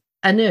being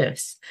a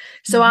nurse.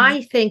 So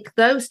I think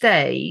those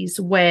days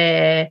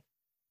where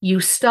you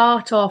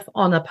start off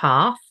on a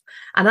path,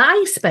 and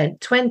I spent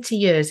 20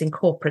 years in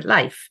corporate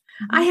life.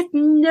 I had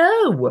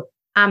no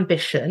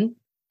ambition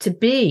to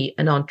be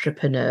an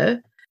entrepreneur.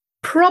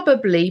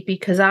 Probably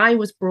because I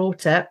was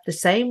brought up the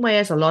same way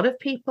as a lot of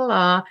people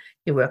are.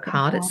 You work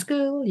hard at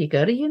school, you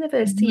go to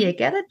university, you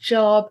get a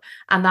job,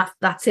 and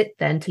that's it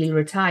then till you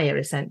retire,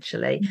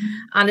 essentially.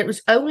 And it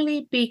was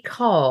only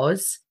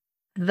because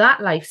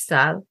that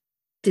lifestyle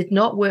did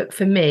not work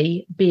for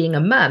me being a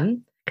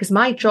mum, because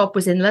my job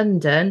was in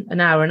London,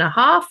 an hour and a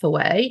half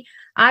away.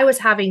 I was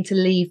having to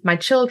leave my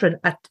children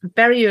at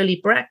very early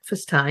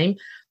breakfast time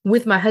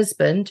with my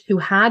husband, who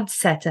had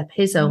set up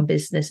his own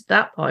business at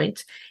that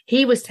point.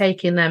 He was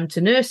taking them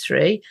to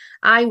nursery.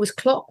 I was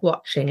clock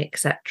watching,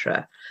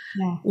 etc.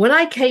 When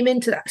I came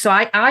into that, so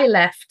I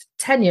left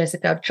 10 years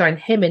ago, joined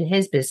him in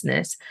his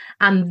business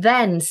and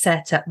then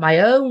set up my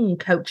own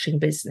coaching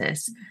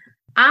business.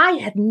 I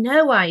had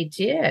no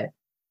idea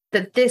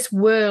that this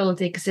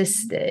world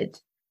existed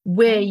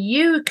where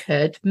you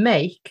could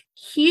make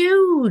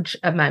huge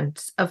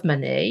amounts of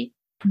money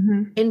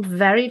in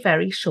very,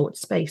 very short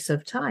space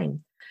of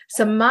time.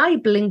 So my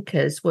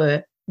blinkers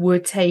were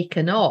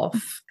taken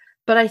off.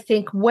 But I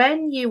think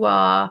when you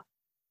are,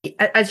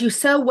 as you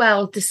so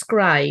well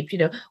described,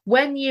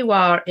 when you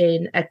are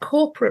in a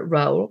corporate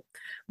role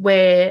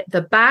where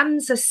the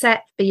bands are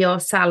set for your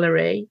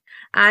salary,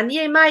 and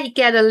you might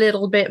get a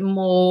little bit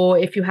more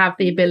if you have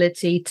the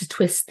ability to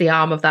twist the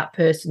arm of that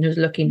person who's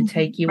looking to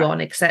take you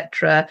on,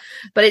 etc.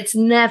 But it's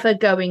never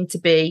going to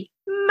be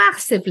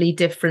massively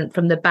different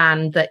from the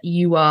band that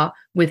you are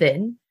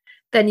within.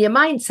 Then your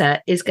mindset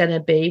is going to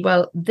be,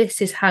 well,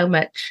 this is how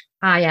much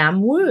I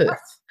am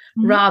worth,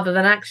 rather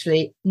than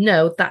actually,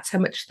 no, that's how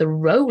much the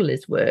role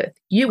is worth.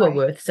 You are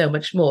worth so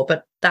much more,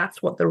 but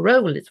that's what the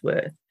role is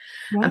worth.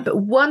 But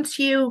once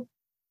you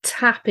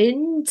tap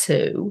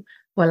into,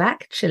 well,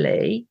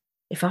 actually,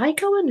 if I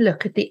go and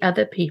look at the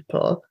other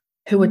people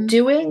who are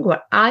doing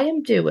what I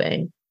am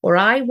doing or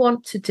I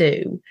want to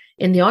do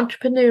in the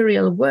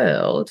entrepreneurial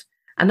world,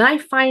 and I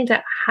find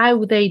out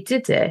how they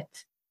did it,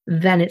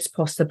 then it's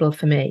possible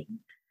for me.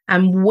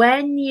 And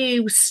when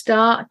you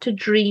start to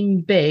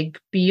dream big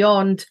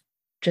beyond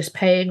just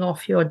paying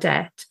off your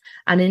debt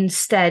and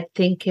instead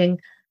thinking,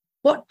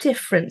 what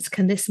difference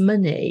can this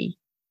money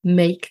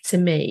make to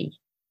me?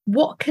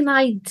 What can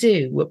I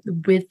do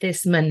with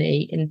this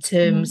money in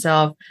terms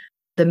of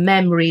the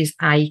memories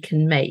I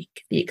can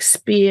make, the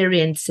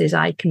experiences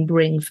I can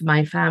bring for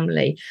my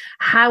family,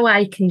 how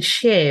I can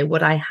share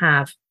what I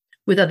have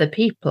with other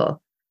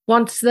people?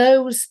 Once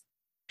those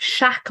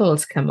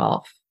shackles come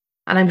off,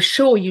 and I'm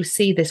sure you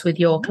see this with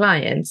your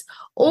clients,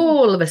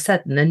 all of a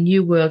sudden a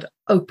new world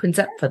opens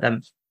up for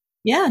them.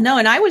 Yeah, no.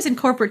 And I was in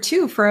corporate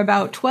too for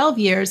about 12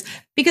 years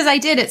because I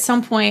did at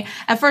some point.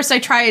 At first I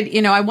tried,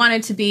 I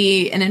wanted to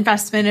be an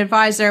investment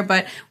advisor,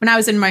 but when I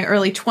was in my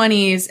early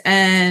 20s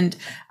and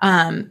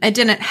it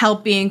didn't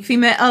help being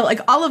female, like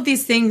all of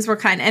these things were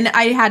and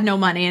I had no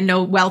money and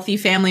no wealthy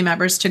family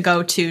members to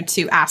go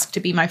to ask to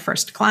be my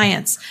first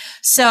clients.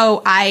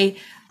 So I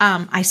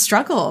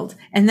struggled.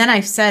 And then I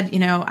said,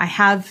 I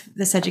have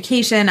this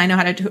education. I know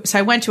how to do. So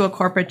I went to a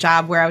corporate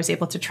job where I was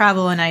able to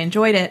travel and I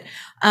enjoyed it.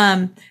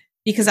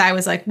 Because I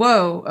was like,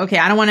 whoa, okay,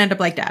 I don't want to end up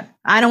like Dad.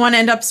 I don't want to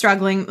end up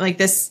struggling like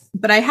this.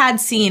 But I had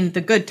seen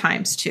the good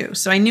times too.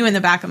 So I knew in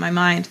the back of my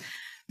mind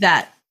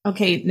that,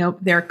 okay, nope,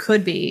 there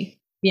could be,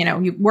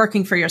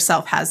 working for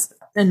yourself has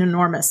an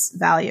enormous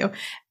value.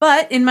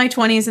 But in my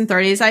 20s and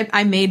 30s,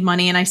 I made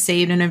money and I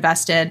saved and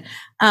invested.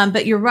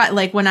 But you're right.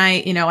 Like when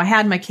I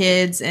had my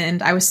kids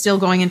and I was still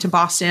going into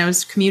Boston, I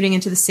was commuting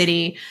into the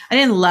city. I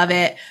didn't love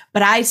it,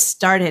 but I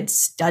started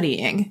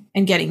studying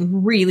and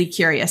getting really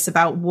curious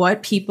about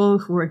what people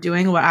who were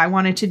doing what I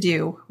wanted to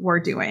do were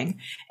doing.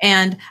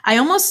 And I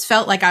almost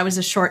felt like I was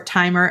a short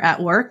timer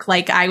at work.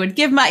 Like I would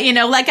give my,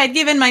 like I'd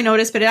given my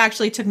notice, but it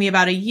actually took me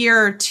about a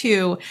year or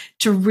two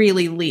to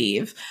really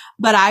leave.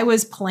 But I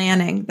was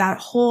planning that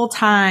whole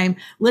time,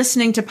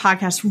 listening to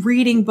podcasts,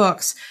 reading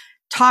books,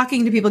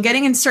 talking to people,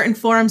 getting in certain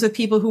forums with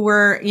people who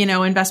were,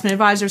 investment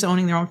advisors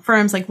owning their own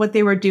firms, like what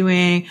they were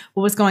doing,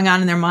 what was going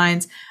on in their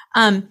minds.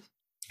 And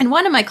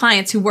one of my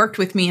clients who worked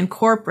with me in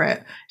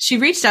corporate, she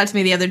reached out to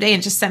me the other day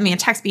and just sent me a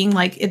text being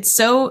like, it's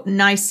so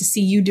nice to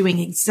see you doing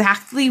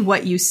exactly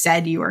what you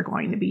said you were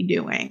going to be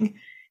doing.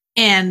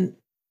 And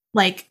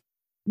like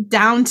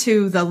down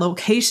to the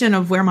location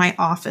of where my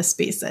office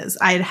space is.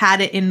 I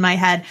had it in my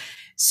head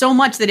so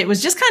much that it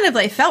was just kind of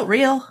like felt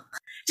real.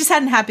 Just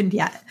hadn't happened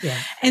yet. Yeah.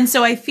 And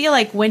so I feel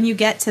like when you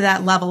get to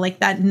that level, like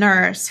that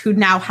nurse who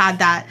now had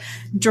that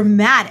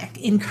dramatic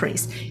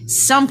increase,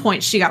 some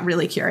point she got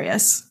really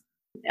curious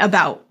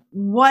about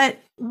what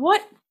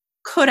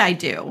could I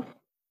do?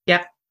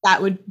 Yeah.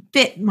 That would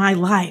fit my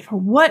life, or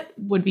what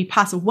would be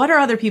possible? What are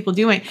other people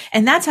doing?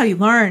 And that's how you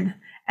learn.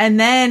 And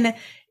then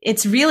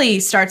it's really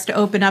starts to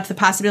open up the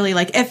possibility.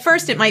 Like at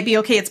first it might be,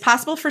 okay, it's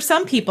possible for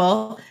some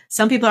people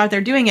out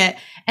there doing it.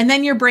 And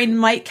then your brain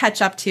might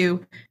catch up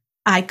to,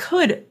 I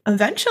could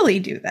eventually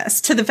do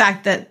this, to the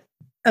fact that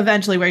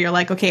eventually where you're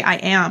like, okay, I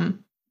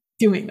am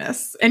doing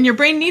this. And your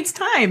brain needs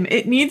time.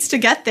 It needs to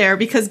get there,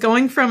 because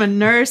going from a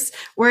nurse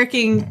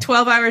working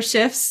 12-hour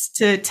shifts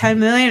to 10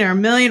 million or a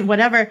million,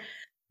 whatever,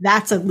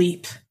 that's a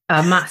leap.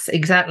 A mass,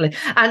 exactly.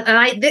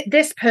 And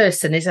this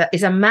person is a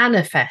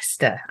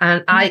manifester.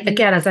 And I,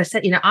 again, as I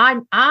said,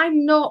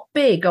 I'm not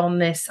big on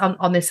this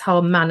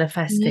whole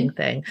manifesting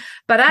thing,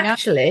 but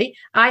actually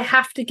I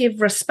have to give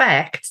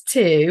respect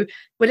to,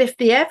 well, if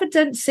the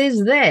evidence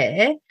is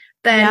there,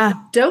 then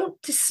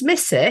don't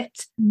dismiss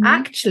it.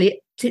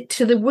 Actually,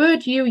 to the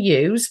word you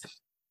use,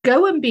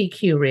 go and be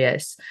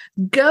curious.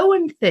 Go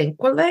and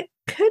think, well, there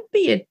could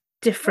be a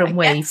different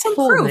way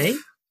for me.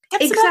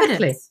 Get some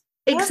evidence.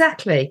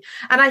 Exactly.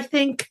 And I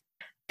think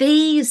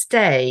these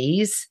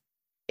days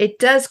it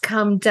does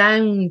come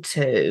down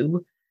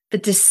to the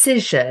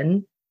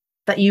decision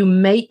that you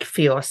make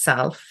for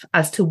yourself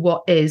as to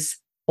what is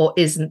or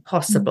isn't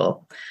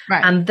possible.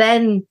 Right. And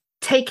then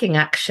taking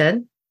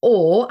action,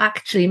 or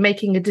actually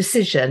making a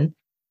decision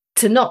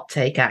to not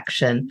take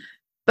action.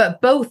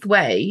 But both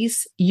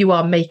ways, you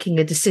are making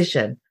a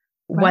decision.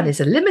 Right. One is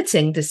a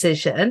limiting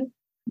decision,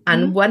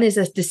 and one is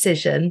a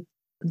decision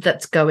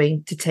that's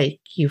going to take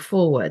you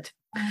forward.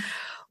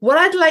 What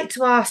I'd like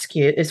to ask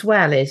you as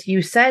well is,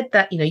 you said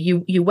that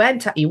you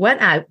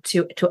went out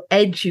to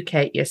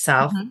educate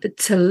yourself,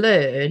 to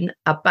learn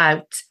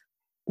about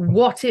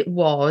what it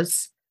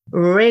was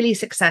really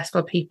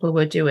successful people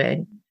were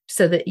doing,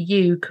 so that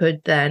you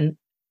could then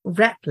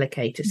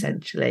replicate,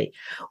 essentially.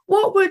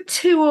 What were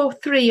 2 or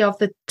 3 of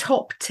the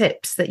top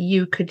tips that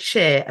you could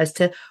share as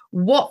to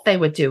what they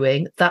were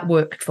doing that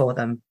worked for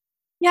them?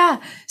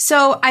 Yeah.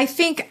 So I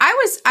think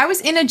I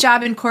was in a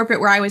job in corporate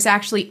where I was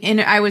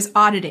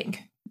auditing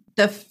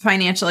the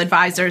financial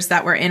advisors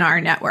that were in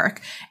our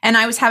network. And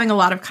I was having a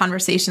lot of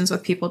conversations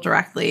with people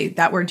directly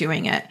that were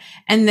doing it.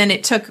 And then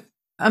it took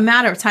a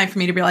matter of time for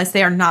me to realize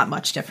they are not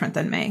much different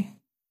than me.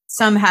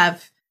 Some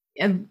have,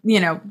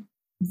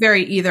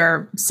 very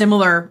either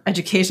similar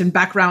education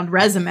background,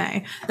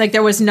 resume. Like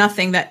there was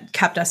nothing that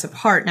kept us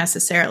apart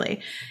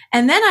necessarily.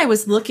 And then I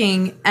was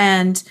looking,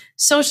 and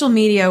social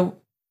media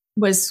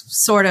was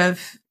sort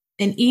of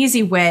an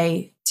easy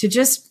way to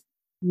just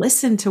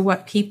listen to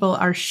what people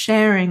are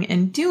sharing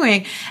and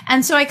doing.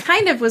 And so I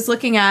kind of was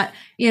looking at,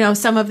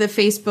 some of the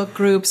Facebook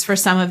groups for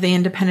some of the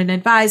independent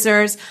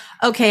advisors.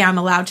 Okay, I'm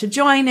allowed to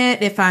join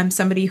it if I'm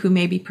somebody who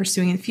may be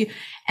pursuing a few,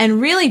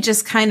 and really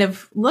just kind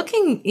of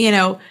looking,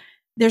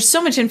 there's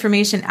so much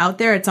information out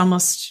there. It's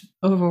almost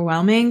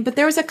overwhelming, but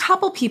there was a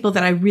couple people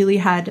that I really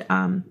liked,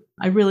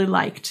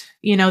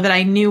 that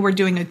I knew were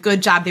doing a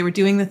good job. They were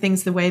doing the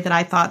things the way that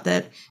I thought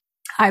that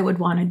I would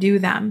want to do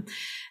them.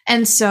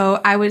 And so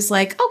I was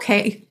like,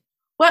 okay,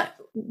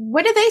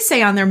 what do they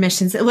say on their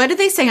missions? What do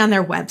they say on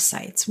their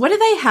websites? What do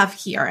they have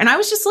here? And I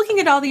was just looking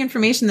at all the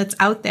information that's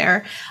out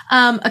there.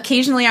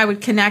 Occasionally I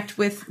would connect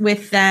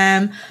with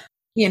them.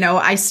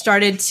 I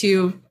started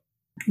to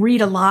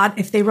read a lot.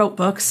 If they wrote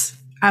books,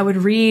 I would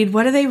read,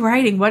 what are they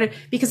writing?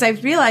 Because I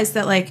realized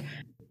that, like,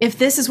 if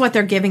this is what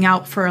they're giving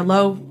out for a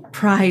low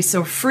price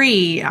or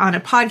free on a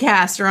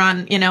podcast or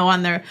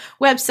on their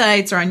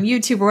websites or on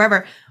YouTube or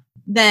wherever,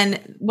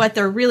 then what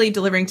they're really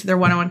delivering to their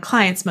one-on-one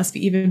clients must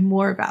be even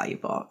more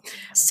valuable.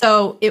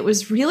 So it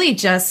was really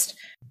just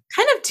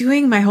kind of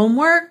doing my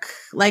homework.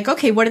 Like,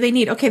 okay, what do they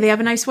need? Okay, they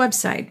have a nice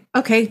website.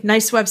 Okay,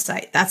 nice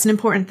website. That's an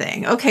important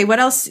thing. Okay, what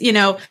else?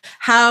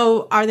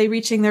 How are they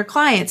reaching their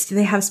clients? Do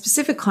they have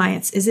specific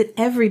clients? Is it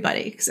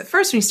everybody? Because at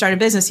first when you start a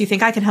business, you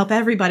think I can help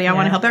everybody. I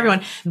want to help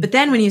everyone. But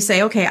then when you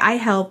say, okay, I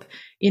help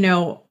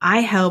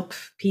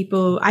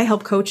people, I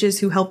help coaches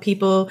who help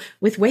people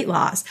with weight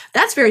loss.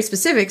 That's very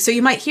specific. So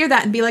you might hear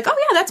that and be like, oh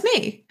yeah, that's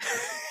me.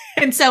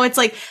 And so it's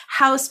like,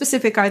 how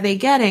specific are they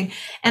getting?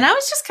 And I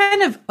was just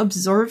kind of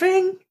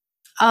observing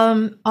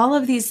all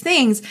of these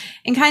things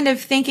and kind of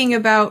thinking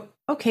about,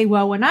 okay,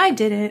 well, when I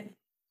did it,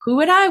 who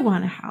would I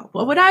want to help?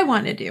 What would I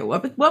want to do?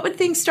 What would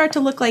things start to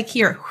look like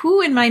here?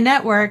 Who in my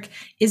network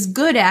is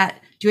good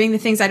at doing the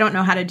things I don't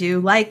know how to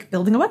do, like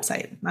building a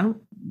website? I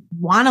don't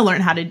want to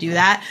learn how to do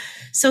that.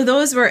 So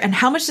those were, and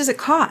how much does it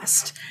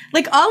cost?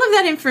 Like all of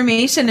that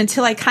information,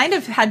 until I kind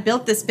of had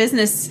built this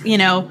business,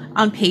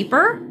 on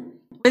paper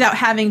without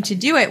having to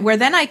do it, where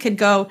then I could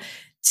go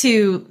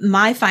to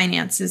my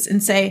finances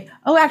and say,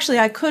 oh, actually,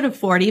 I could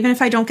afford, even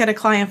if I don't get a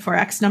client for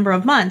X number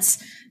of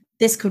months,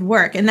 this could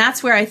work. And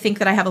that's where I think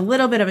that I have a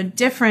little bit of a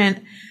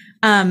different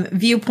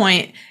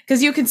viewpoint,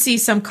 because you can see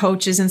some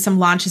coaches and some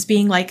launches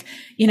being like,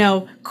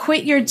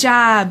 quit your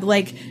job,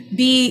 like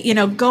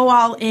go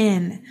all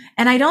in.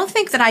 And I don't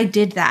think that I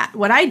did that.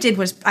 What I did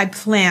was I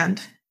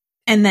planned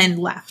and then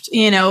left,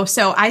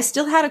 so I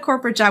still had a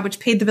corporate job, which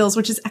paid the bills,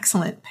 which is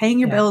excellent. Paying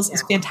your bills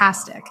is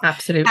fantastic.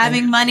 Absolutely.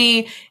 Having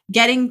money,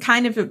 getting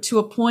kind of to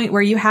a point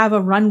where you have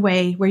a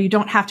runway where you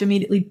don't have to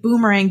immediately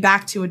boomerang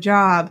back to a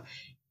job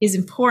is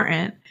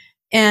important.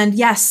 And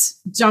yes,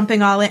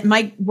 jumping all in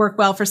might work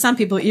well for some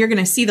people. You're going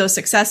to see those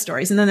success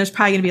stories. And then there's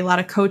probably going to be a lot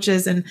of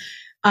coaches and,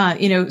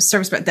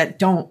 service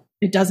that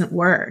it doesn't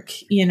work,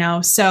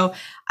 So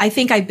I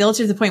think I built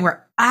it to the point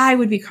where I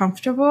would be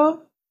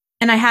comfortable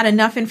and I had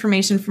enough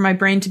information for my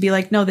brain to be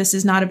like, no, this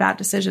is not a bad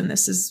decision.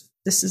 This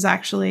is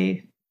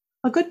actually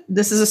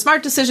this is a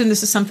smart decision.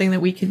 This is something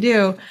that we can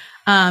do.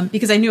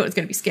 Because I knew it was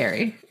going to be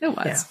scary. It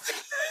was.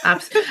 Yeah.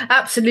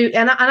 Absolutely.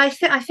 And I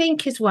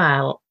think as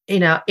well,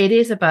 it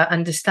is about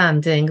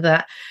understanding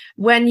that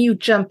when you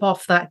jump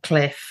off that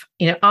cliff,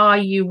 are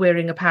you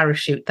wearing a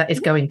parachute that is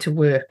going to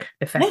work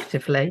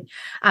effectively?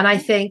 And I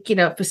think,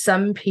 for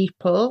some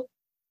people,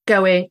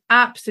 going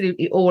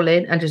absolutely all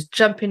in and just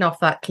jumping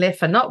off that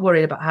cliff and not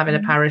worrying about having a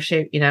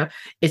parachute,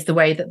 is the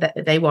way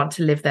that they want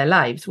to live their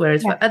lives.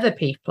 Whereas for other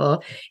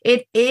people,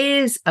 it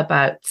is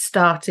about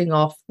starting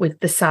off with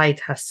the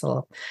side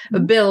hustle,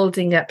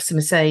 building up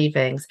some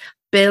savings,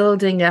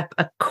 building up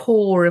a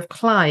core of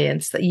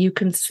clients that you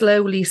can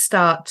slowly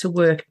start to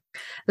work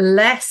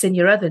less in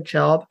your other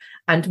job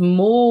and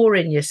more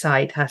in your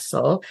side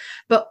hustle,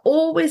 but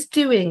always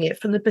doing it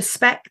from the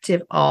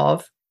perspective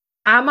of,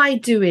 am I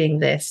doing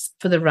this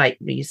for the right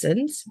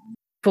reasons,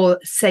 for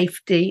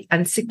safety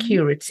and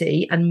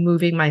security and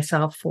moving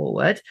myself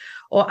forward?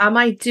 Or am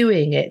I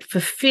doing it for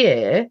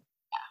fear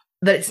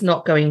that it's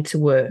not going to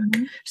work?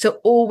 So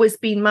always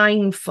be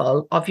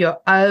mindful of your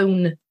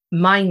own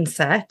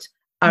mindset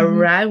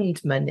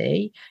around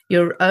money,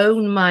 your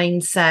own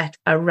mindset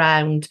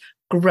around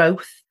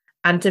growth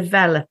and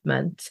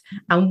development,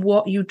 and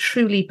what you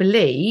truly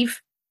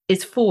believe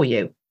is for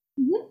you.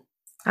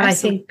 And I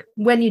think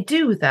when you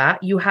do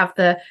that, you have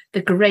the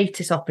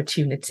greatest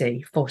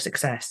opportunity for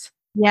success.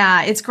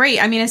 Yeah, it's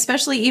great. I mean,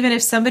 especially even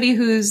if somebody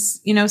who's,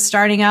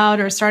 starting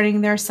out or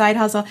starting their side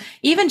hustle,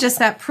 even just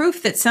that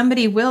proof that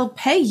somebody will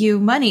pay you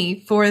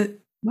money for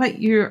what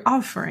you're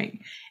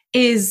offering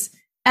is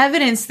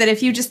evidence that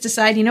if you just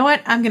decide, you know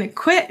what, I'm going to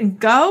quit and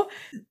go.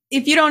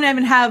 If you don't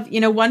even have,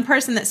 one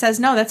person that says,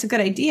 no, that's a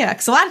good idea.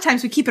 Because a lot of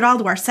times we keep it all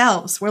to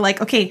ourselves. We're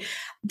like, okay,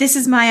 this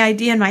is my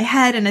idea in my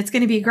head and it's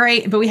going to be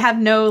great. But we have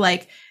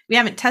we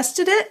haven't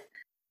tested it.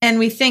 And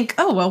we think,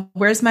 oh, well,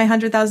 where's my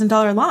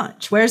 $100,000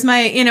 launch? Where's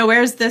my,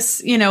 where's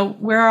this,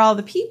 where are all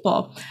the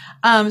people?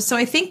 So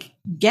I think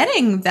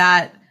getting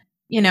that,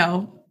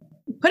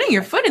 putting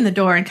your foot in the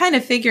door and kind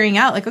of figuring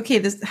out like, okay,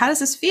 how does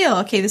this feel?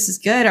 Okay, this is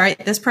good. All right.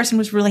 This person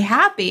was really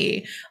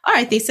happy. All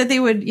right. They said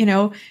they would,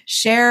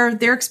 share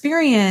their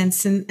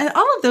experience and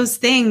all of those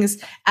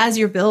things as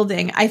you're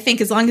building. I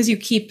think as long as you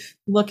keep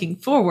looking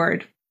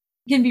forward,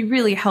 can be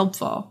really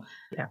helpful.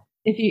 Yeah.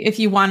 If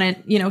you want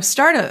to,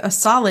 start a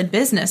solid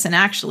business and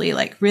actually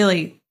like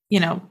really,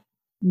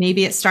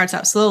 maybe it starts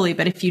out slowly,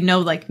 but if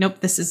nope,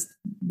 this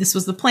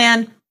was the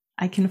plan,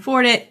 I can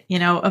afford it,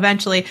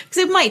 eventually, because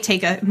it might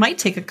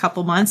take a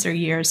couple months or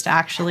years to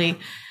actually,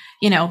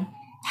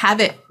 have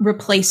it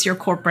replace your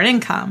corporate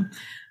income.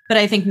 But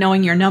I think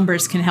knowing your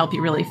numbers can help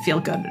you really feel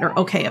good or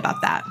okay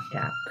about that.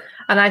 Yeah.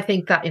 And I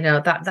think that,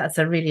 that's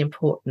a really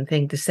important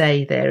thing to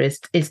say there is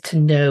to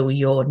know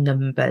your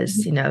numbers,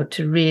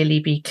 to really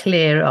be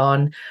clear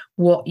on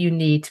what you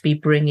need to be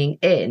bringing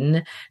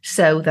in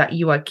so that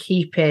you are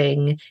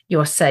keeping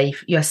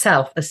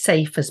yourself as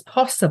safe as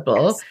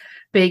possible. Yes.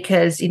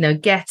 Because,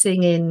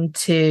 getting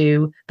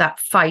into that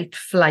fight,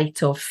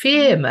 flight or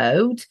fear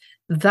mode,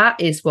 that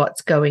is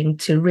what's going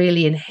to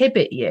really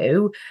inhibit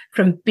you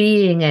from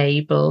being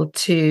able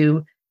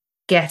to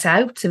get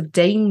out of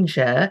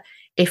danger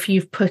if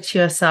you've put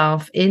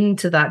yourself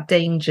into that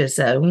danger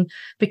zone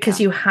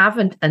because you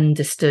haven't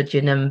understood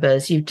your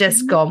numbers. You've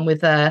just gone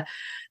with an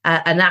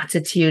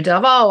attitude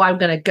of, oh, I'm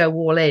going to go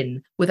all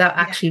in without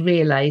actually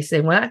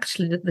realizing, well,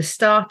 actually the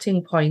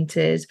starting point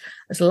is,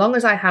 as long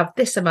as I have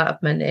this amount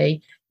of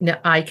money,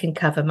 I can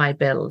cover my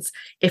bills.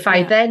 If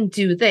I then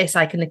do this,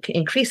 I can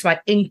increase my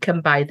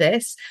income by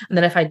this. And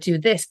then if I do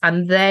this,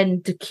 and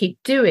then to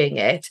keep doing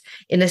it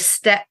in a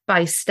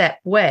step-by-step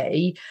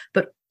way,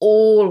 but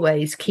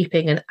always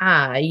keeping an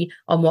eye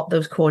on what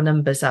those core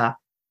numbers are.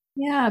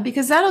 Yeah,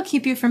 because that'll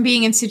keep you from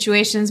being in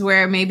situations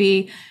where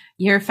maybe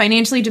you're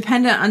financially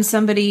dependent on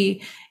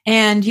somebody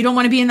and you don't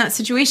want to be in that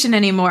situation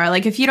anymore.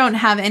 Like if you don't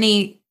have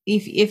any,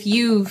 if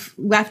you've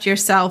left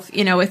yourself,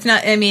 it's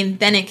not,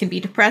 then it can be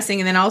depressing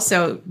and then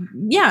also,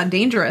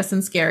 dangerous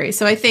and scary.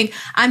 So I think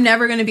I'm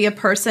never going to be a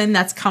person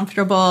that's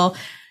comfortable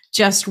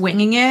just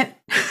winging it.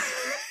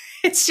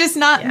 It's just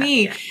not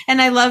me. Yeah.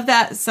 And I love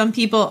that some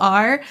people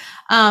are,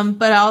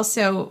 but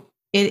also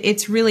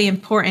it's really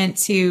important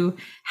to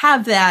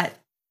have that.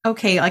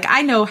 Okay. Like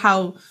I know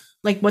how,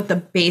 like what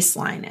the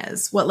baseline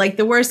is, what like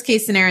the worst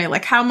case scenario,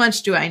 like how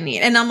much do I need?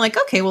 And I'm like,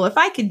 okay, well, if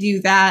I could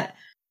do that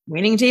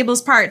waiting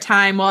tables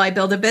part-time while I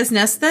build a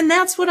business, then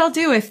that's what I'll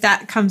do if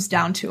that comes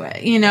down to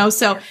it,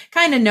 so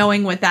kind of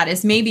knowing what that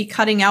is, maybe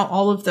cutting out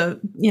all of the,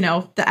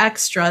 the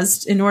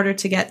extras in order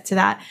to get to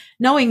that,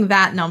 knowing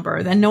that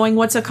number, then knowing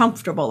what's a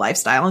comfortable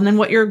lifestyle and then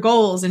what your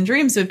goals and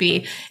dreams would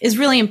be is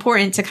really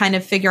important to kind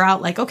of figure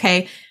out like,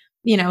 okay,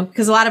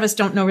 because a lot of us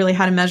don't know really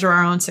how to measure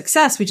our own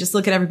success. We just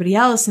look at everybody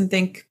else and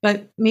think,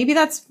 but maybe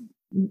that's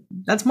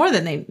more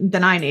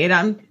than I need.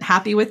 I'm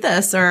happy with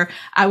this, or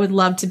I would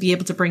love to be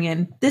able to bring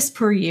in this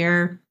per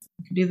year,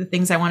 do the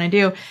things I want to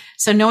do.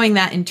 So knowing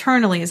that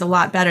internally is a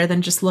lot better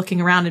than just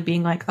looking around and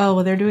being like, oh,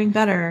 well, they're doing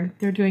better.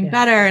 They're doing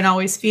better. And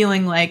always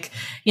feeling like,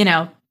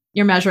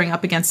 you're measuring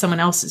up against someone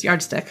else's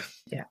yardstick.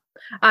 Yeah.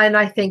 And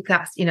I think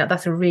that's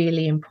a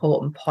really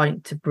important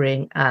point to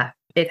bring up.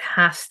 It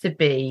has to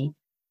be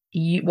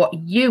what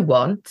you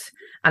want,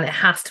 and it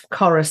has to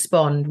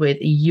correspond with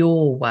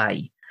your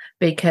way.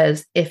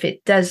 Because if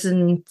it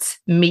doesn't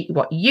meet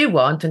what you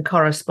want and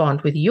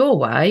correspond with your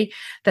way,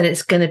 then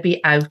it's going to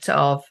be out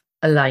of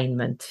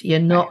alignment. You're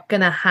not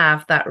going to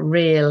have that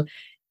real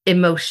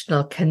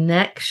emotional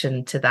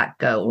connection to that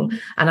goal. Mm-hmm.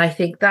 And I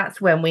think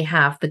that's when we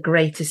have the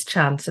greatest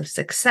chance of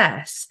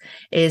success,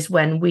 is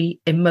when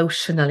we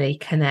emotionally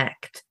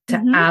connect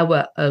to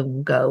our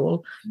own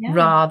goal,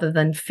 rather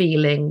than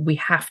feeling we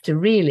have to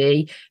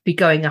really be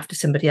going after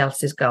somebody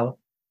else's goal.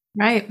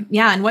 Right.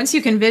 Yeah. And once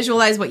you can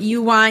visualize what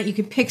you want, you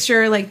can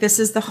picture like, this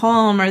is the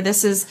home, or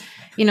this is,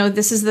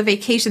 this is the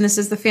vacation, this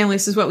is the family,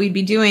 this is what we'd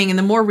be doing. And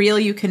the more real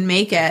you can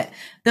make it,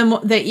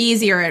 the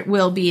easier it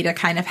will be to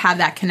kind of have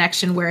that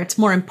connection where it's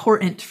more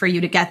important for you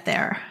to get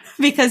there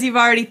because you've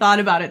already thought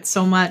about it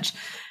so much,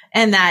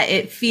 and that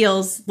it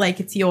feels like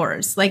it's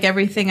yours. Like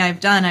everything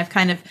I've done,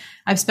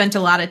 I've spent a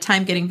lot of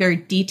time getting very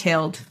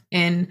detailed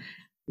in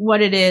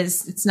what it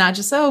is. It's not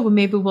just, oh, well,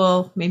 maybe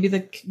we'll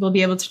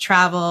be able to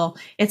travel.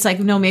 It's like,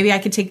 no, maybe I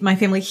could take my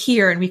family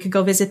here and we could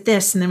go visit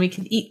this, and then we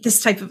could eat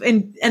this type of,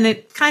 and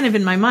it kind of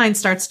in my mind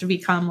starts to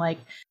become like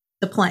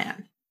the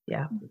plan.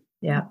 Yeah.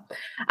 Yeah.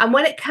 And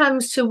when it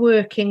comes to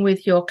working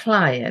with your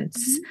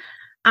clients,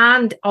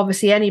 and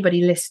obviously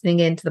anybody listening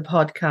into the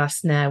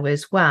podcast now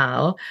as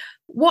well,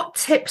 what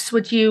tips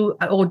would you,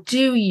 or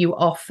do you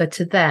offer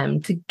to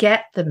them to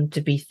get them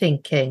to be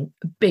thinking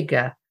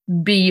bigger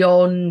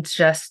beyond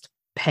just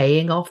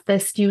paying off their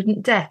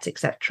student debt,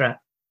 etc.?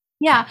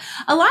 Yeah.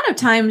 A lot of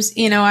times,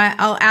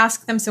 I'll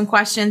ask them some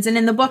questions, and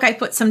in the book, I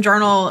put some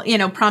journal,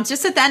 prompts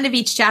just at the end of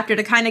each chapter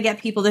to kind of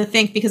get people to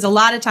think, because a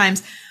lot of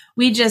times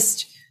we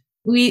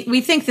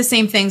think the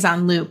same things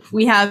on loop.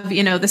 We have,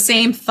 the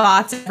same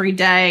thoughts every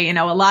day.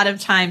 A lot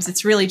of times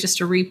it's really just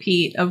a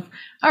repeat of,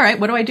 all right,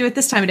 what do I do at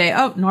this time of day?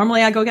 Oh,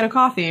 normally I go get a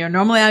coffee, or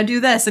normally I do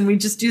this, and we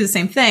just do the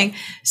same thing.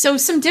 So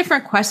some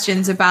different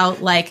questions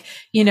about like,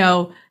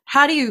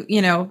 how do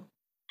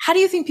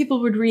you think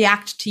people would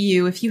react to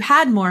you if you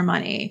had more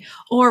money?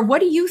 Or what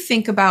do you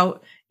think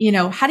about,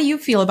 how do you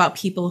feel about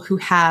people who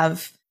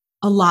have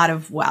a lot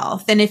of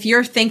wealth? And if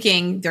you're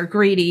thinking they're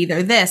greedy,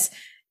 they're this,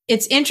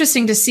 it's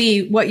interesting to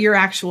see what your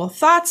actual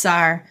thoughts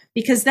are,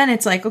 because then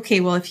it's like, okay,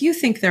 well, if you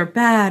think they're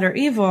bad or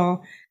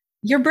evil,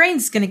 your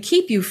brain's going to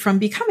keep you from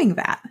becoming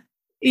that,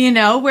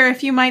 where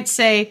if you might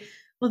say,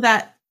 well,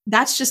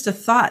 that's just a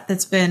thought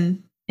that's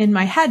been in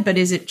my head, but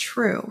is it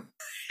true?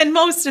 And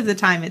most of the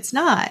time it's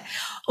not.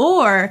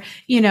 Or,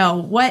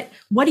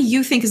 what do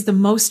you think is the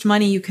most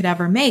money you could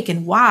ever make,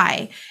 and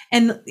why?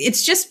 And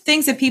it's just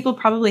things that people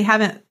probably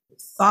haven't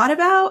thought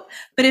about,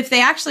 but if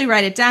they actually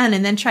write it down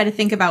and then try to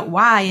think about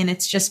why, and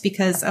it's just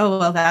because, oh,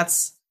 well,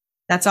 that's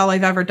all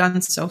I've ever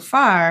done so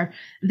far,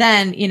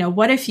 then,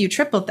 what if you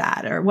tripled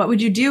that? Or what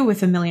would you do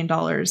with $1 million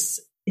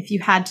if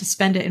you had to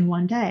spend it in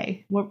one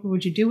day? What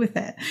would you do with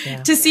it?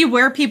 Yeah. To see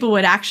where people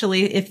would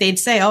actually, if they'd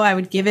say, oh, I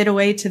would give it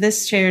away to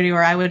this charity,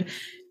 or I would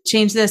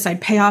change this,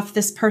 I'd pay off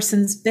this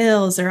person's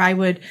bills, or I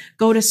would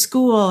go to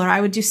school, or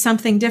I would do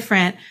something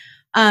different.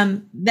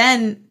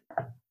 Then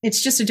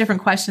it's just a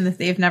different question that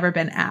they've never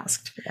been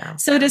asked. Yeah.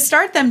 So to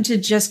start them to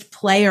just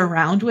play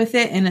around with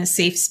it in a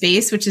safe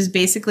space, which is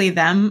basically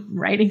them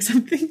writing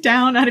something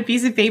down on a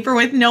piece of paper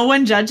with no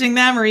one judging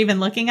them or even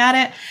looking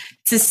at it,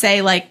 to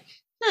say like,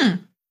 I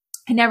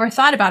never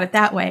thought about it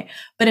that way.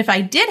 But if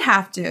I did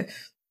have to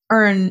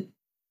earn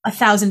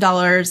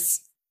 $1,000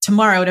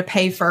 tomorrow to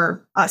pay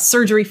for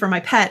surgery for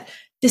my pet,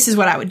 this is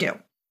what I would do.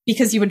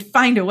 Because you would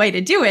find a way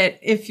to do it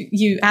if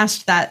you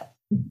asked that,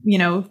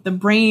 the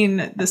brain,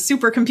 the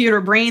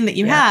supercomputer brain that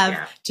you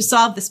have to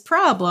solve this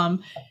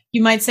problem.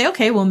 You might say,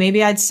 okay, well,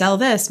 maybe I'd sell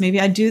this, maybe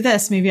I'd do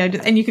this, maybe I'd do,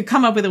 and you could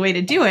come up with a way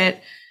to do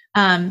it.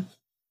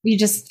 You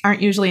just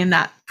aren't usually in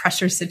that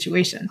pressure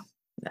situation.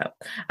 No.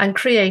 And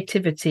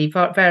creativity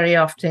very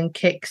often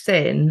kicks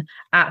in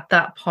at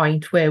that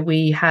point where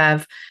we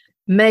have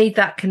made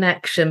that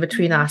connection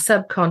between our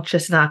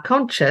subconscious and our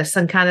conscious,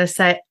 and kind of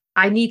say,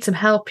 I need some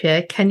help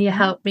here. Can you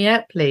help me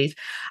out, please?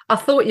 I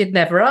thought you'd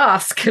never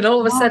ask. And all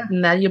of a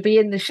sudden then you'll be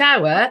in the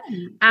shower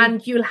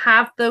and you'll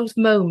have those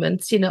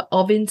moments,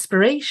 of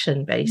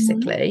inspiration,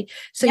 basically.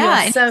 So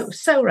you're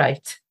so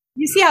right.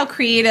 You see how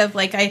creative,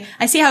 like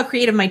I see how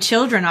creative my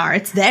children are.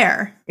 It's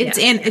there.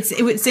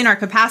 It's in our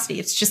capacity.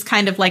 It's just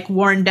kind of like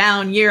worn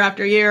down year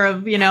after year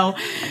of,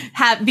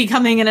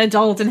 becoming an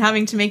adult and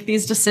having to make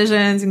these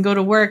decisions and go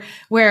to work,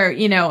 where,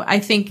 I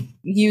think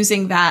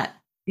using that,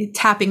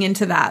 tapping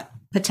into that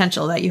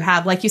potential that you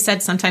have. Like you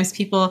said, sometimes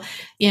people,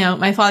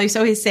 my father used to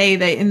always say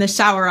that in the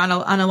shower on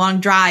a long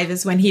drive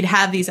is when he'd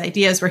have these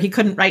ideas where he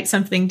couldn't write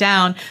something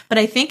down. But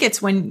I think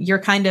it's when you're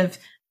kind of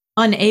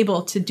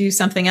unable to do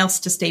something else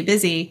to stay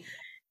busy,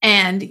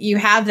 and you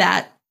have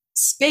that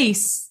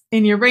space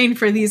in your brain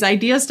for these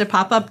ideas to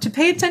pop up, to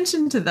pay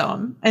attention to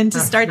them and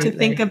to start to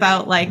think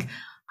about like,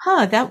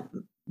 why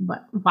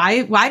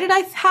did I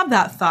have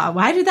that thought?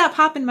 Why did that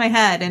pop in my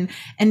head?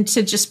 And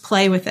to just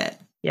play with it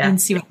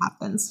and see what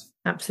happens.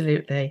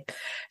 Absolutely.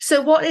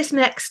 So what is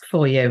next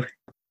for you?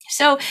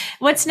 So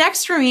what's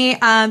next for me,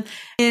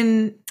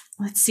 in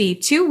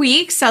 2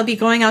 weeks, I'll be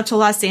going out to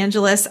Los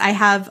Angeles.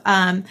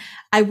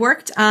 I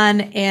worked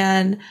on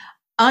an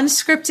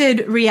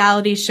unscripted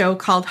reality show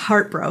called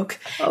Heartbroke.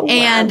 Oh, wow.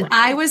 And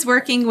I was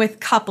working with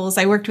couples.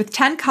 I worked with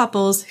 10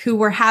 couples who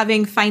were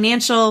having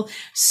financial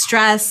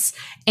stress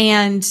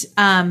and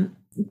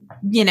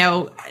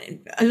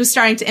it was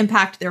starting to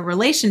impact their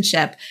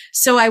relationship.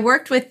 So I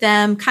worked with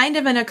them kind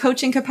of in a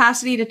coaching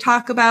capacity to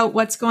talk about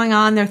what's going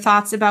on, their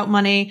thoughts about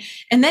money,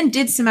 and then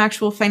did some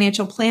actual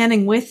financial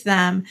planning with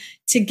them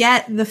to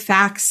get the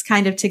facts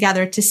kind of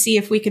together to see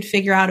if we could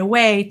figure out a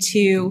way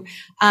to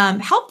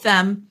help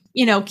them,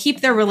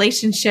 keep their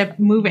relationship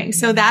moving.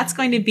 So that's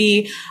going to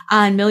be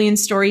on Million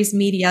Stories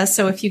Media.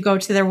 So if you go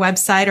to their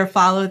website or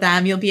follow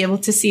them, you'll be able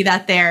to see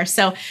that there.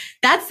 So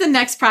that's the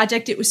next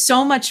project. It was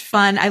so much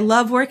fun. I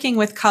love working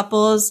with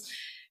couples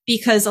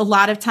because a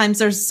lot of times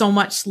there's so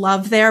much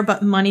love there,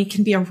 but money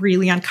can be a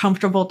really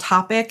uncomfortable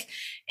topic,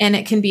 and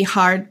it can be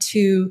hard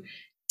to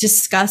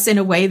discuss in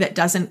a way that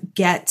doesn't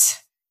get,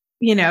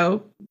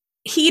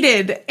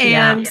 heated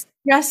and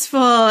stressful,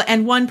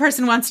 and one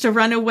person wants to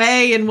run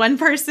away and one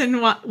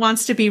person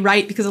wants to be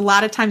right, because a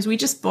lot of times we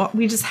just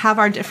have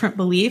our different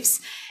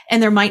beliefs,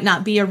 and there might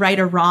not be a right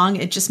or wrong.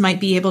 It just might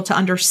be able to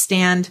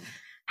understand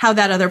how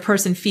that other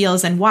person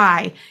feels and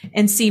why,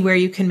 and see where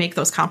you can make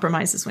those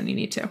compromises when you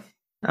need to.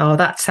 Oh,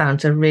 that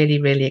sounds a really,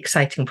 really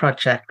exciting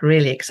project.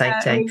 Really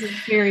exciting. It was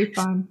very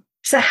fun.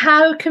 So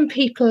how can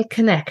people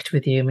connect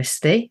with you,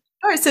 Misty?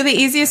 Sure. So the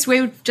easiest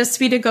way would just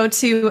be to go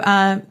to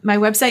my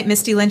website,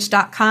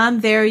 mistylynch.com.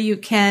 There you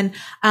can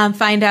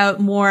find out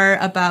more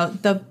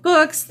about the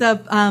books, the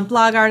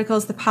blog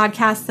articles, the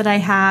podcasts that I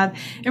have.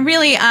 And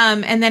really,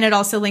 and then it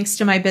also links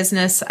to my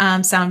business,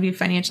 Soundview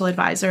Financial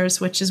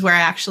Advisors, which is where I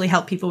actually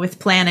help people with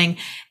planning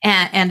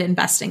and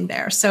investing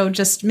there. So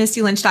just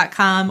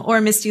mistylynch.com or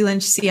Misty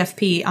Lynch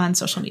CFP on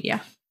social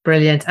media.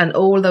 Brilliant. And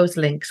all those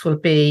links will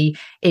be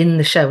in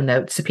the show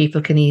notes so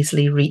people can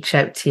easily reach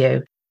out to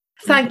you.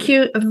 Thank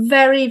you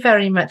very,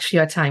 very much for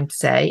your time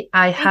today.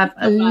 I have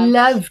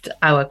loved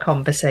our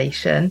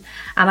conversation,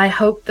 and I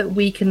hope that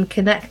we can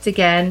connect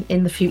again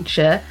in the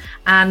future.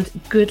 And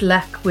good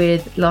luck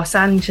with Los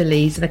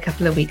Angeles in a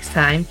couple of weeks'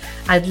 time.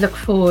 I'd look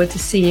forward to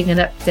seeing an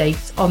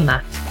update on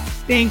that.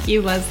 Thank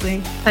you,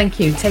 Leslie. Thank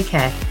you. Take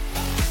care.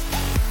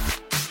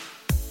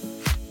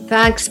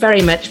 Thanks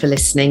very much for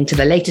listening to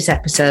the latest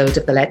episode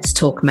of the Let's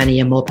Talk Money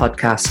and More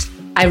podcast.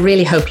 I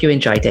really hope you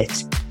enjoyed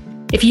it.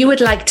 If you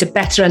would like to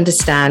better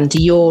understand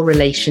your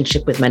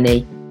relationship with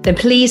money, then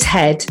please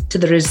head to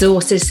the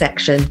resources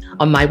section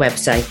on my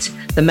website,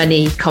 the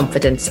Money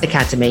Confidence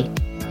Academy,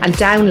 and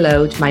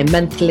download my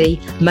monthly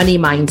money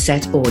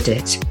mindset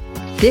audit.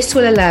 This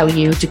will allow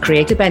you to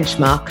create a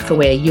benchmark for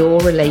where your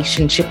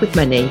relationship with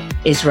money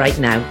is right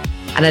now,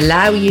 and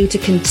allow you to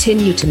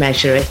continue to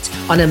measure it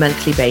on a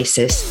monthly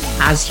basis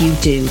as you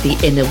do the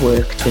inner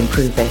work to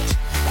improve it.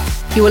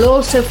 You will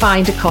also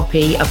find a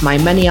copy of my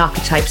Money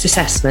Archetypes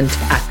assessment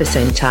at the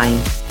same time,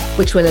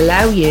 which will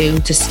allow you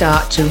to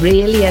start to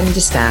really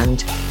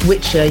understand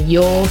which are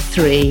your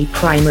 3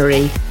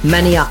 primary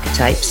money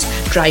archetypes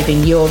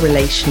driving your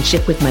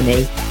relationship with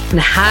money, and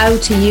how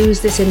to use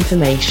this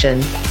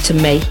information to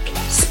make,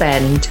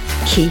 spend,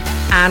 keep,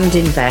 and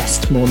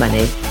invest more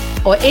money.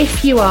 Or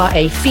if you are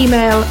a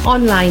female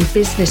online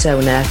business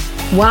owner,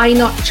 why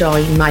not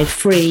join my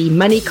free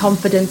Money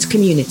Confidence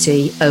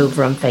community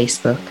over on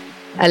Facebook?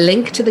 A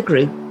link to the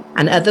group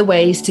and other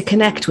ways to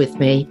connect with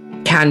me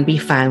can be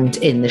found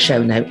in the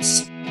show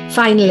notes.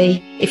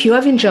 Finally, if you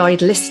have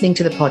enjoyed listening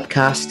to the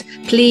podcast,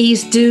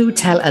 please do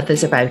tell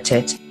others about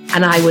it,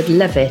 and I would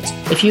love it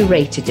if you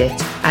rated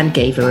it and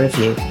gave a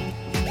review.